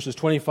week. Verses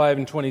 25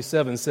 and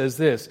 27 says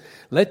this,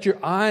 "Let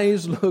your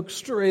eyes look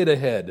straight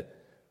ahead.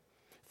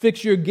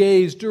 Fix your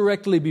gaze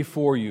directly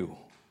before you.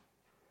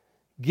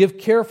 Give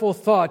careful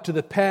thought to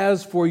the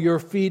paths for your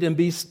feet and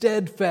be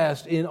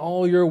steadfast in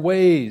all your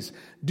ways.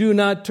 Do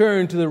not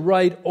turn to the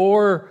right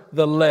or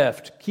the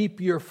left.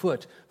 Keep your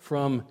foot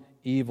from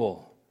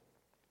evil."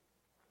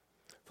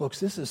 Folks,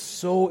 this is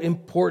so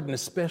important,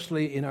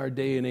 especially in our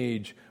day and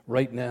age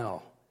right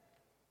now.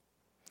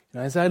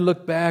 And as I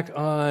look back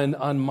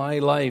on my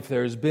life,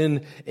 there's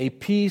been a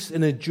peace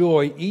and a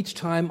joy each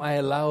time I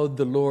allowed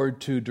the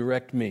Lord to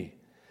direct me.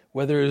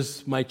 Whether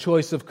it's my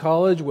choice of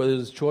college, whether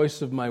it's the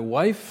choice of my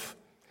wife,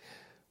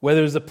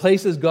 whether it's the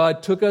places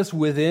God took us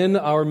within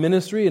our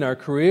ministry and our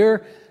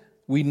career,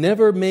 we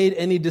never made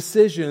any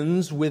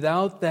decisions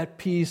without that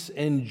peace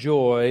and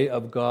joy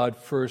of God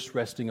first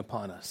resting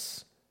upon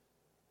us.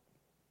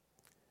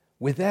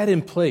 With that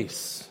in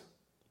place,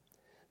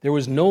 there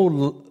was no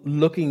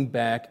looking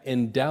back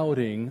and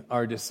doubting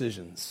our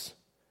decisions.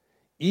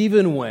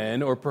 Even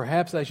when, or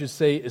perhaps I should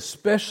say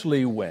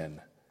especially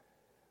when,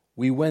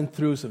 we went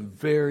through some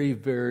very,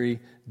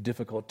 very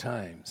difficult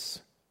times.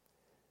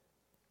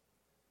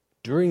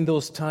 During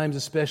those times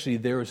especially,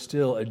 there was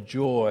still a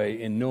joy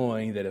in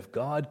knowing that if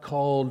God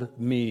called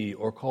me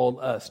or called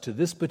us to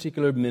this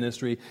particular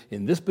ministry,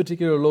 in this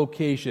particular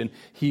location,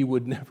 He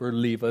would never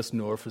leave us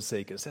nor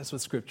forsake us. That's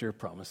what Scripture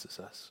promises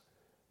us.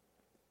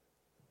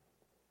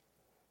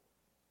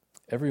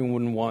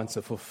 Everyone wants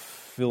a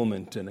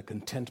fulfillment and a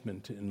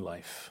contentment in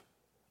life,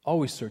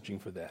 always searching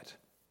for that.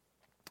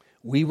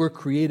 We were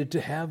created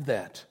to have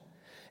that.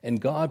 And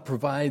God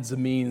provides a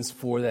means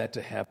for that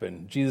to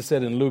happen. Jesus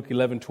said in Luke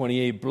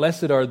 11:28,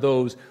 "Blessed are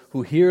those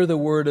who hear the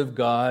word of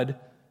God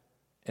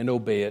and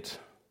obey it."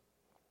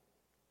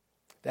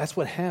 That's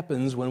what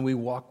happens when we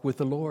walk with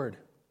the Lord.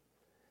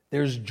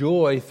 There's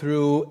joy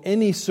through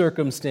any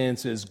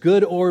circumstances,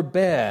 good or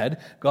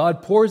bad.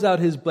 God pours out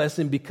His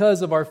blessing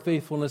because of our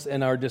faithfulness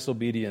and our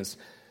disobedience.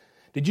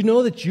 Did you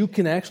know that you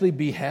can actually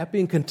be happy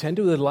and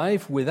contented with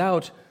life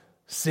without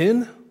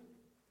sin?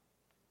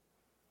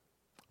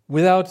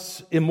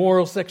 Without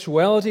immoral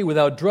sexuality,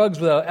 without drugs,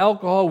 without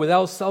alcohol,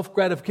 without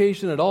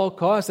self-gratification at all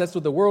costs. That's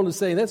what the world is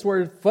saying. That's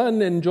where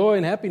fun and joy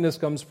and happiness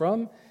comes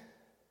from.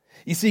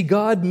 You see,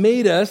 God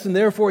made us, and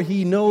therefore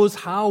He knows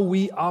how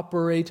we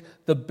operate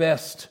the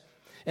best.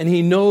 And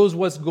He knows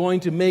what's going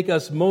to make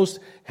us most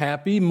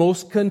happy,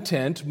 most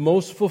content,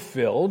 most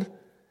fulfilled.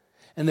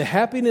 And the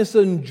happiness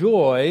and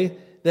joy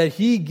that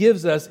He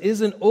gives us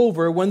isn't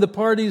over when the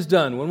party's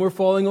done, when we're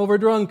falling over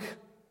drunk.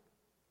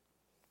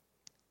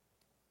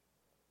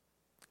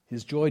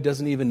 His joy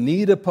doesn't even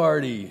need a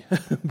party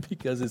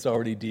because it's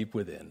already deep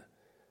within.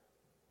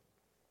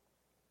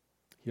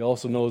 He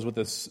also knows what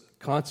the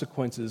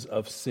consequences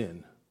of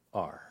sin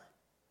are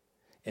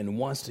and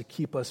wants to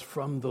keep us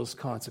from those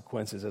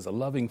consequences. As a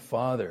loving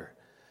Father,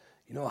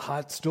 you know, a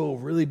hot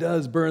stove really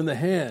does burn the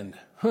hand.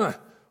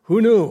 Who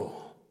knew?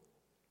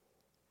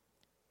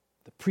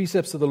 The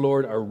precepts of the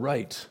Lord are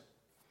right,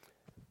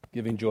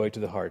 giving joy to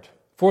the heart.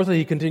 Fourthly,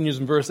 he continues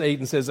in verse 8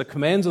 and says, "The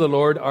commands of the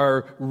Lord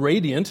are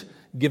radiant,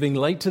 giving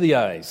light to the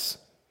eyes."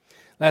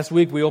 Last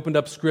week we opened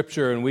up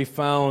Scripture and we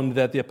found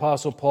that the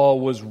Apostle Paul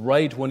was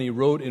right when he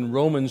wrote in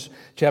Romans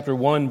chapter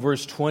 1,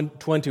 verse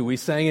 20. We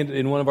sang it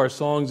in one of our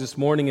songs this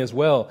morning as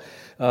well,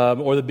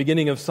 or the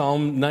beginning of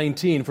Psalm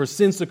 19. "For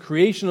since the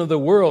creation of the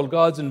world,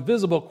 God's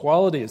invisible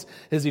qualities,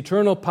 His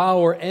eternal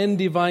power and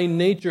divine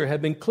nature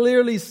have been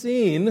clearly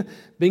seen,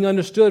 being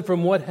understood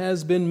from what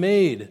has been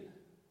made."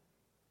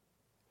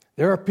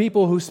 There are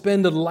people who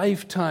spend a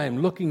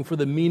lifetime looking for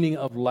the meaning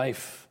of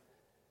life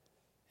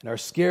and are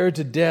scared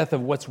to death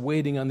of what's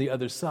waiting on the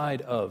other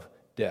side of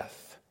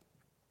death.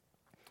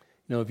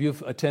 You know, if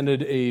you've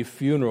attended a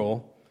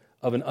funeral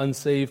of an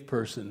unsaved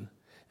person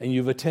and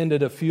you've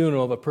attended a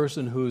funeral of a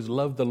person who's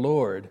loved the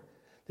Lord,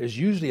 there's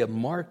usually a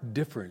marked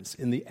difference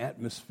in the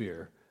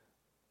atmosphere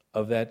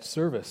of that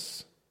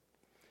service.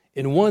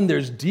 In one,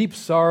 there's deep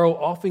sorrow,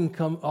 often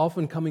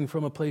coming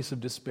from a place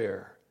of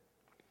despair.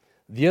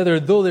 The other,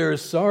 though there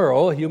is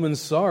sorrow, human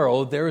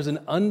sorrow, there is an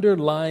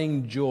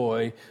underlying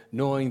joy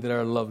knowing that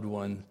our loved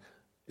one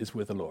is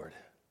with the Lord.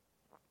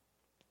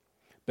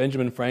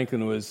 Benjamin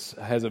Franklin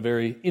has a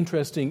very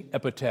interesting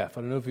epitaph.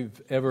 I don't know if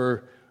you've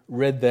ever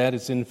read that.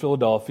 It's in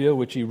Philadelphia,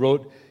 which he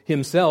wrote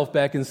himself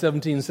back in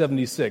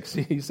 1776.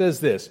 He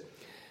says this: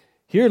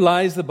 "Here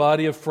lies the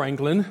body of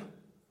Franklin,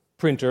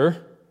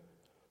 printer,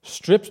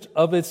 stripped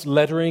of its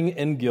lettering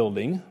and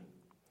gilding.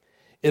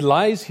 It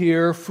lies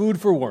here, food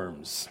for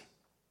worms.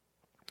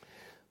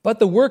 But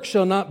the work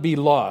shall not be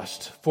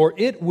lost, for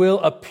it will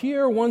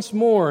appear once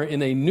more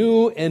in a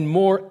new and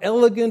more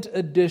elegant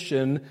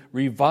edition,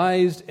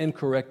 revised and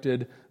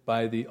corrected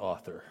by the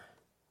author."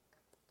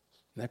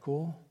 Isn't that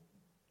cool?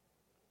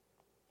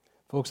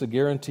 Folks, the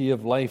guarantee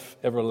of life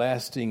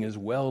everlasting is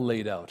well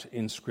laid out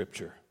in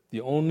Scripture.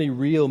 The only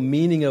real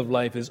meaning of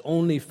life is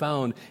only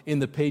found in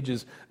the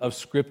pages of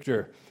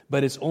Scripture,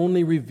 but it's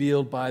only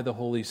revealed by the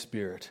Holy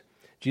Spirit.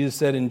 Jesus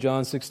said in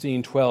John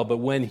 16:12, "But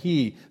when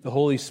He, the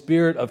Holy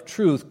Spirit of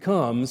truth,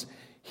 comes,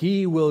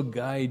 He will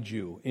guide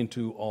you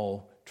into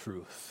all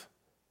truth."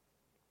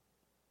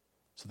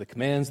 So the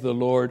commands of the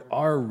Lord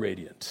are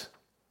radiant,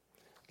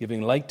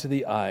 giving light to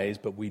the eyes,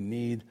 but we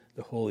need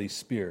the Holy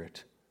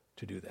Spirit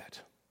to do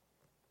that.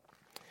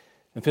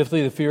 And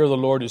fifthly, the fear of the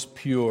Lord is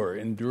pure,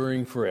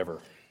 enduring forever.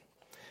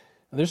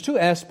 Now, there's two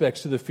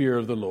aspects to the fear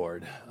of the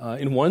Lord.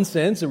 In one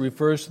sense, it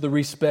refers to the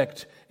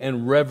respect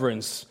and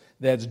reverence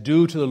that's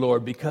due to the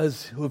Lord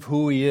because of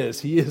who He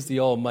is. He is the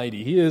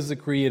Almighty. He is the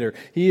Creator.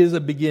 He is the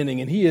beginning,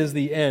 and He is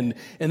the end.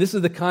 And this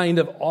is the kind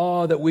of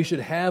awe that we should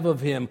have of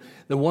Him,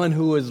 the one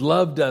who has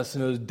loved us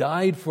and who has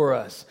died for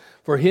us,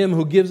 for Him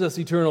who gives us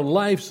eternal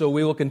life, so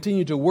we will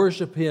continue to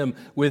worship Him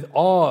with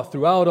awe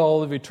throughout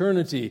all of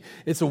eternity.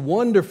 It's a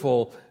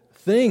wonderful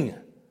thing.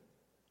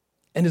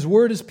 And His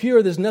Word is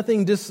pure. There's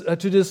nothing to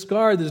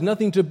discard. There's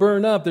nothing to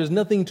burn up. There's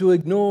nothing to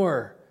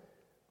ignore.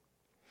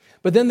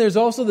 But then there's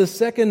also the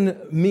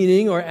second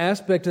meaning or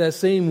aspect of that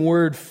same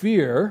word,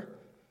 fear.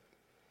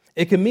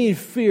 It can mean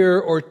fear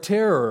or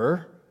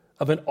terror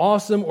of an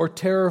awesome or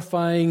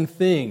terrifying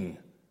thing,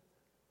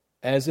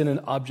 as in an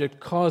object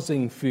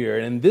causing fear.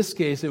 And in this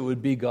case, it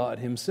would be God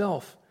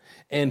Himself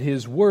and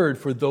His Word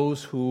for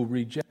those who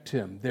reject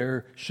Him.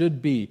 There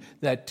should be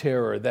that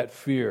terror, that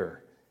fear.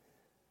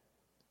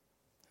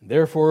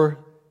 Therefore,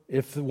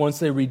 if once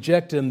they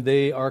reject Him,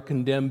 they are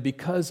condemned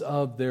because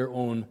of their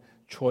own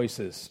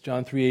choices.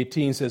 John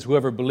 3:18 says,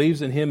 "Whoever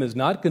believes in Him is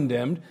not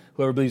condemned."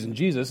 Whoever believes in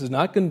Jesus is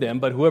not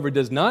condemned, but whoever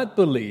does not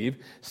believe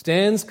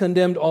stands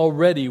condemned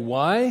already.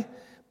 Why?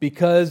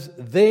 Because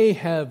they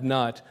have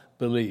not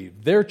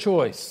believed. Their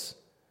choice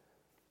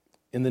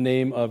in the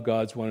name of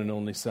God's one and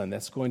only Son.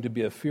 That's going to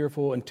be a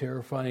fearful and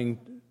terrifying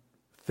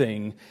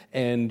thing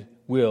and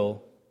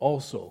will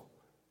also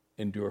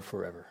endure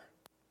forever.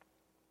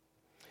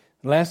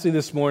 And lastly,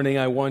 this morning,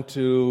 I want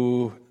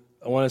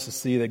us to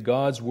see that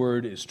God's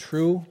Word is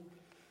true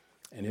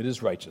and it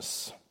is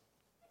righteous.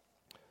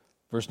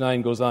 Verse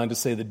 9 goes on to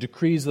say, "The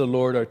decrees of the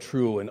Lord are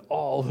true, and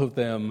all of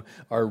them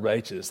are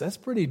righteous." That's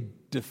pretty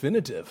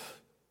definitive.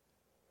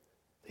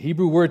 The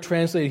Hebrew word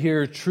translated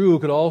here, true,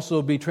 could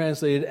also be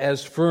translated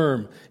as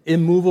firm,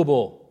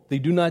 immovable. They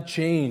do not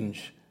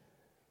change.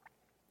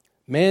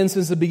 Man,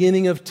 since the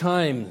beginning of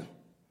time,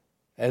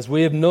 as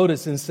we have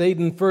noticed, since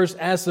Satan first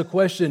asked the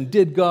question,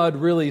 did God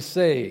really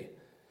say,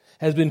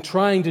 has been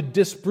trying to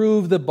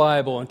disprove the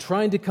Bible and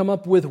trying to come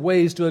up with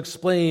ways to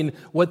explain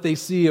what they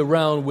see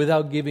around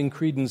without giving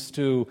credence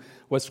to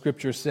what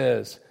Scripture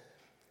says.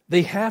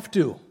 They have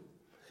to.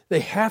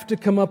 They have to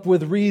come up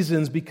with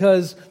reasons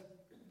because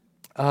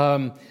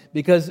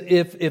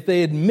if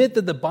they admit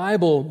that the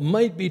Bible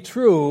might be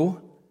true,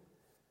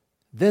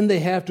 then they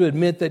have to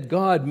admit that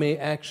God may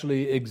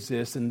actually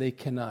exist, and they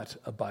cannot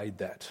abide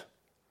that.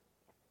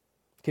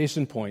 Case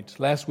in point,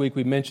 last week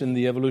we mentioned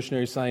the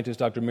evolutionary scientist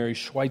Dr. Mary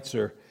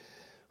Schweitzer,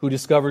 who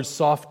discovered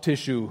soft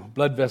tissue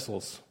blood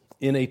vessels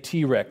in a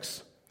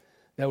T-Rex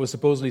that was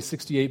supposedly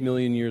 68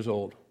 million years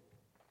old.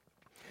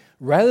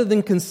 Rather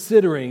than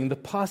considering the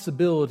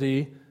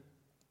possibility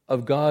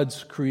of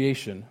God's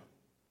creation,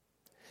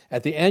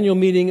 at the annual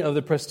meeting of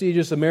the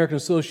prestigious American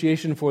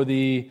Association for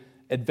the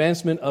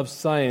Advancement of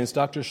Science,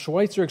 Dr.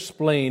 Schweitzer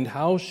explained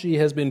how she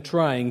has been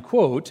trying,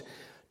 quote,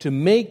 to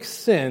make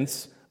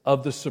sense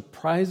of the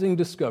surprising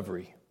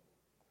discovery,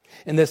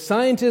 and that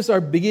scientists are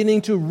beginning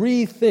to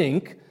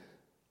rethink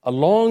a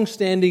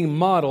long-standing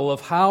model of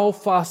how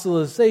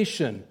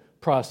fossilization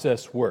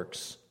process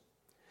works.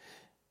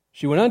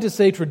 She went on to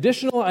say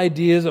traditional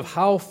ideas of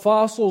how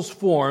fossils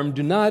form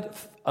do not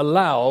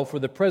allow for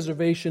the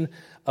preservation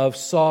of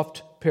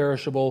soft,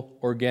 perishable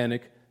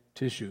organic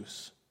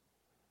tissues.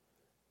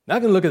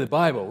 Not going to look at the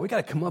Bible. We've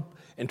got to come up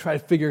and try to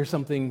figure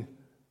something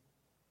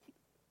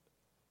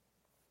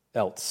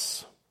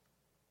else.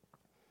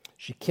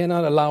 She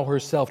cannot allow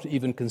herself to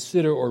even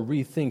consider or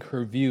rethink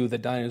her view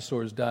that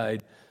dinosaurs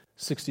died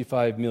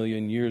 65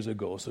 million years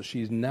ago. So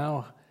she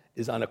now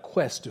is on a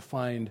quest to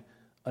find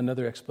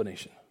another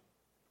explanation.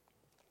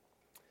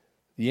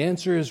 The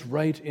answer is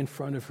right in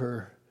front of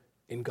her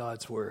in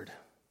God's Word.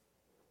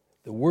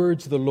 The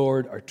words of the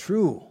Lord are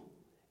true,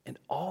 and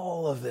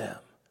all of them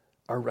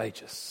are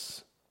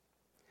righteous.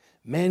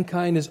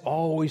 Mankind is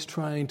always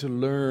trying to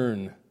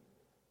learn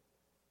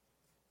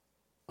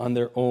on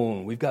their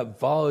own. We've got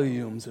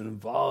volumes and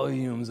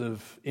volumes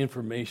of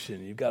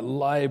information. You've got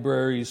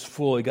libraries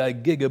full. You've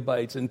got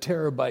gigabytes and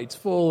terabytes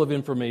full of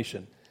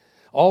information.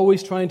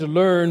 Always trying to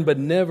learn, but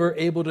never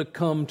able to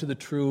come to the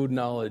true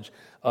knowledge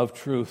of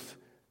truth.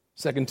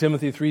 2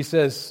 Timothy 3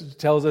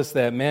 tells us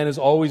that man is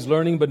always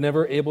learning, but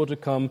never able to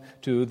come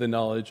to the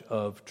knowledge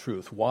of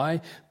truth.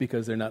 Why?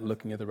 Because they're not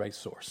looking at the right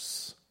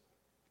source.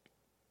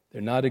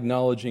 They're not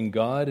acknowledging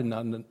God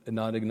and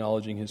not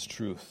acknowledging His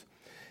truth.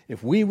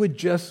 If we would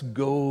just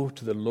go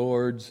to the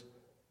Lord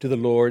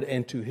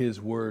and to His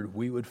Word,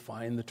 we would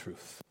find the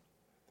truth.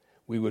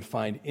 We would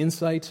find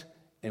insight,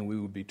 and we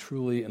would be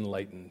truly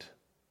enlightened.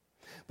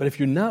 But if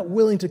you're not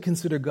willing to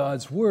consider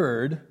God's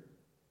Word,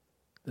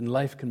 then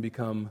life can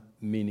become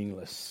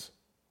meaningless.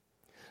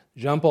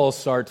 Jean-Paul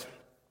Sartre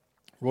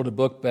wrote a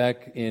book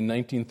back in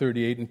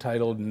 1938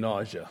 entitled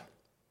Nausea.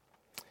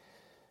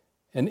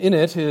 And in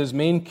it, his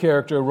main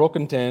character,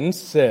 Roquentin,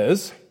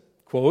 says,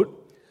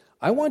 quote,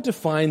 "I want to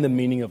find the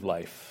meaning of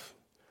life,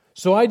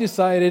 so I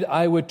decided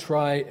I would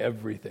try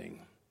everything."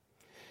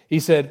 He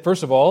said,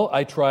 first of all,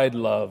 I tried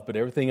love, but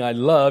everything I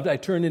loved, I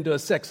turned into a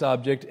sex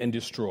object and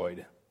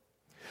destroyed.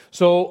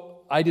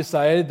 So I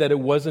decided that it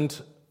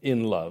wasn't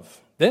in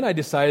love. Then I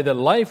decided that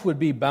life would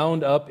be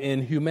bound up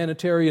in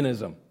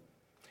humanitarianism.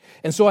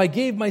 And so I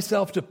gave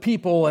myself to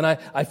people, and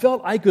I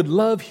felt I could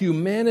love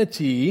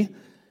humanity.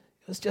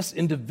 It was just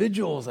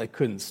individuals I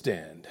couldn't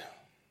stand.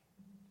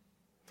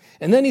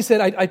 And then he said,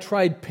 I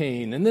tried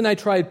pain, and then I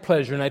tried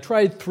pleasure, and I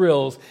tried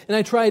thrills, and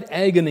I tried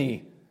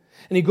agony.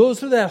 And he goes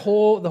through the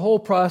whole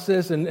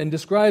process and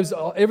describes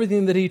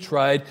everything that he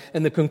tried,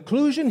 and the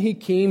conclusion he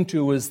came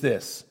to was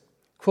this,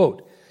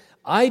 quote,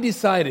 "I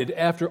decided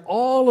after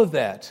all of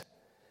that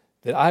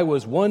I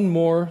was one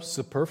more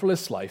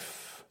superfluous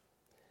life,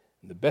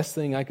 and the best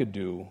thing I could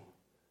do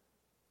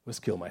was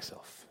kill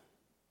myself."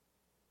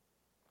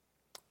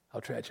 How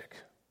tragic.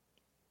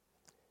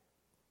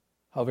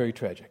 How very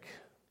tragic.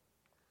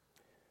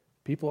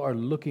 People are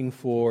looking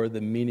for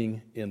the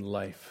meaning in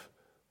life,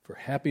 for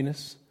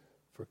happiness,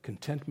 for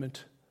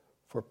contentment,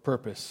 for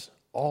purpose,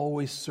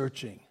 always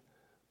searching,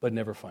 but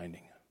never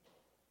finding.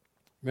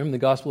 Remember in the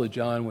Gospel of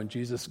John when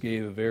Jesus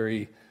gave a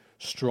very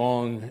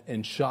strong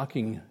and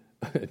shocking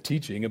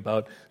teaching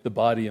about the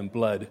body and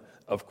blood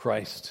of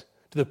Christ,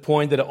 to the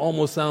point that it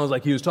almost sounds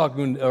like he was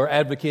talking or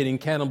advocating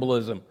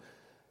cannibalism.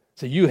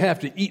 So you have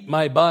to eat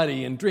my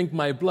body and drink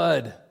my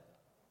blood.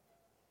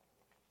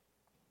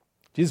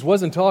 Jesus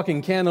wasn't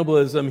talking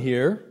cannibalism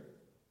here.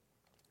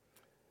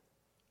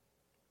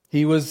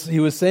 He was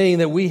saying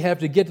that we have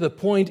to get to the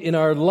point in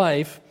our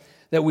life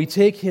that we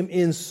take Him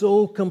in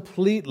so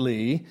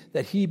completely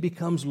that He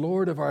becomes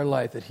Lord of our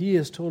life, that He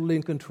is totally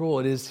in control.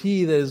 It is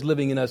He that is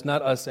living in us,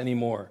 not us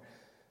anymore.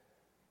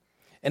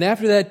 And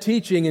after that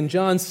teaching in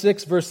John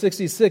 6, verse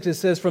 66, it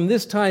says, "From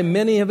this time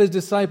many of His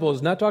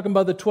disciples," not talking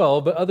about the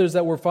 12, but others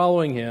that were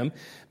following Him,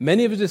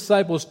 "many of His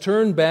disciples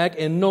turned back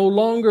and no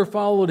longer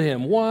followed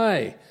Him."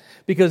 Why?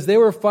 Because they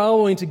were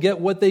following to get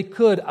what they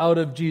could out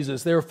of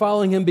Jesus. They were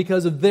following Him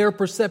because of their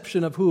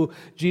perception of who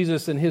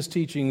Jesus and His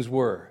teachings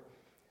were.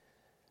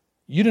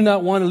 "You do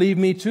not want to leave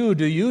me too,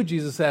 do you?"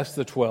 Jesus asked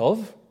the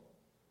 12.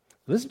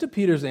 Listen to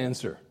Peter's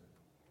answer.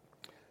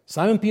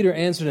 Simon Peter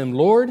answered Him,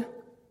 "Lord,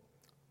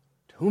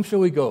 to whom shall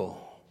we go?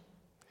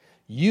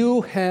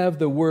 You have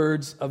the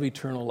words of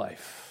eternal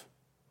life.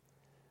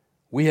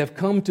 We have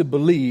come to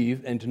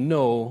believe and to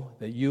know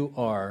that You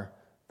are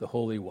the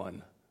Holy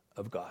One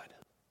of God."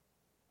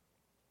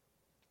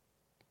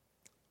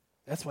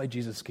 That's why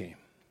Jesus came.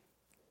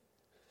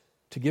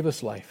 To give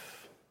us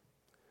life.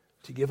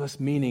 To give us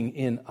meaning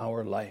in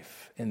our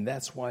life. And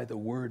that's why the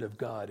Word of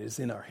God is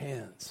in our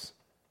hands.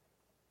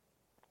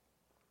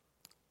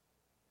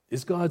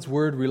 Is God's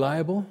Word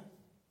reliable?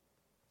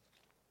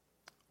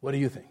 What do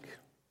you think?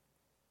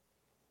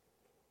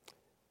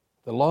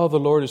 The law of the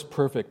Lord is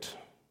perfect,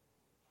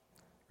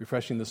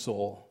 refreshing the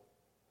soul.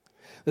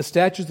 The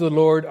statutes of the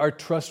Lord are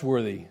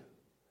trustworthy,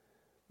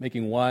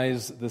 making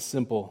wise the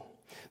simple.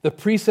 The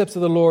precepts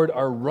of the Lord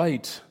are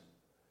right,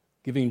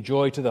 giving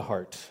joy to the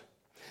heart.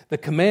 The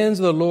commands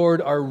of the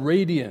Lord are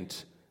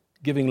radiant,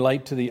 giving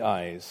light to the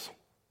eyes.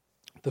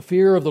 The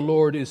fear of the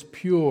Lord is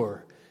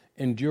pure,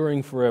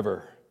 enduring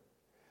forever.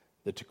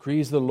 The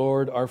decrees of the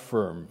Lord are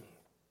firm,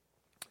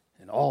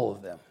 and all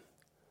of them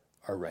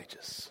are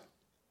righteous.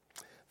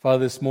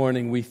 Father, this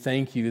morning we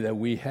thank You that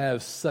we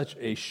have such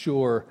a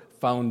sure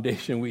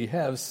foundation. We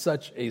have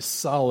such a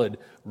solid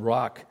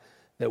rock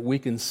that we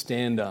can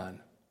stand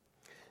on.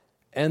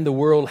 And the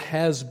world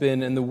has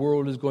been, and the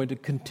world is going to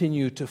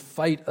continue to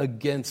fight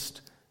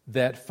against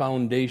that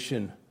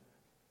foundation.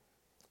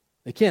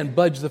 They can't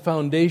budge the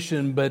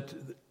foundation, but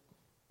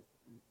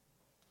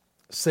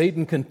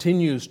Satan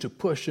continues to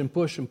push and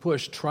push and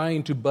push,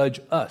 trying to budge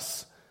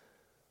us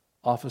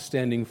off of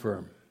standing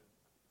firm.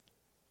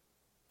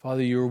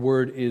 Father, your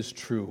word is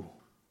true.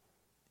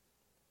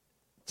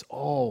 It's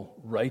all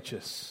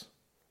righteous.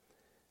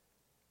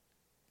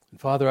 And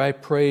Father, I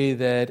pray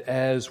that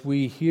as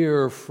we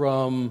hear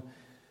from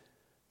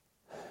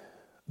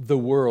the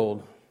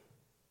world,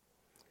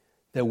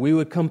 that we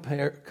would come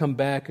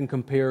back and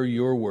compare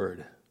your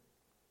word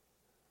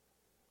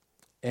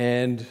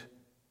and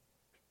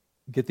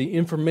get the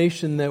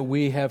information that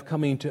we have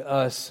coming to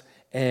us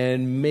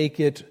and make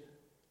it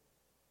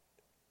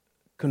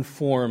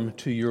conform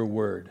to your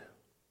word,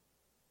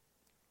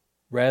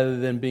 rather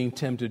than being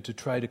tempted to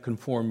try to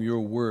conform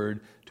your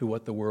word to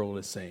what the world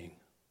is saying.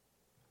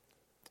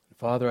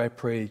 Father, I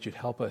pray that you'd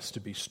help us to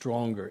be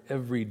stronger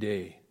every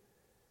day,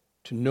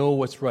 to know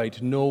what's right,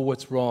 to know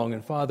what's wrong.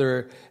 And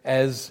Father,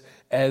 as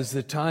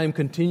the time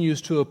continues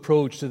to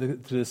approach to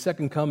the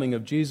second coming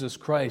of Jesus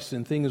Christ,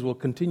 and things will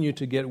continue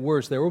to get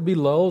worse, there will be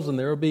lulls and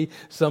there will be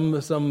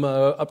some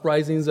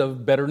uprisings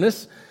of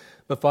bitterness.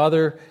 But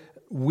Father,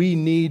 we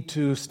need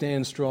to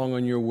stand strong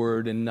on your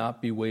word and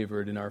not be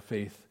wavered in our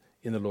faith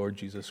in the Lord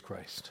Jesus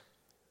Christ.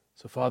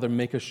 So Father,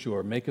 make us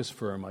sure, make us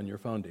firm on your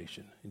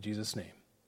foundation. In Jesus' name.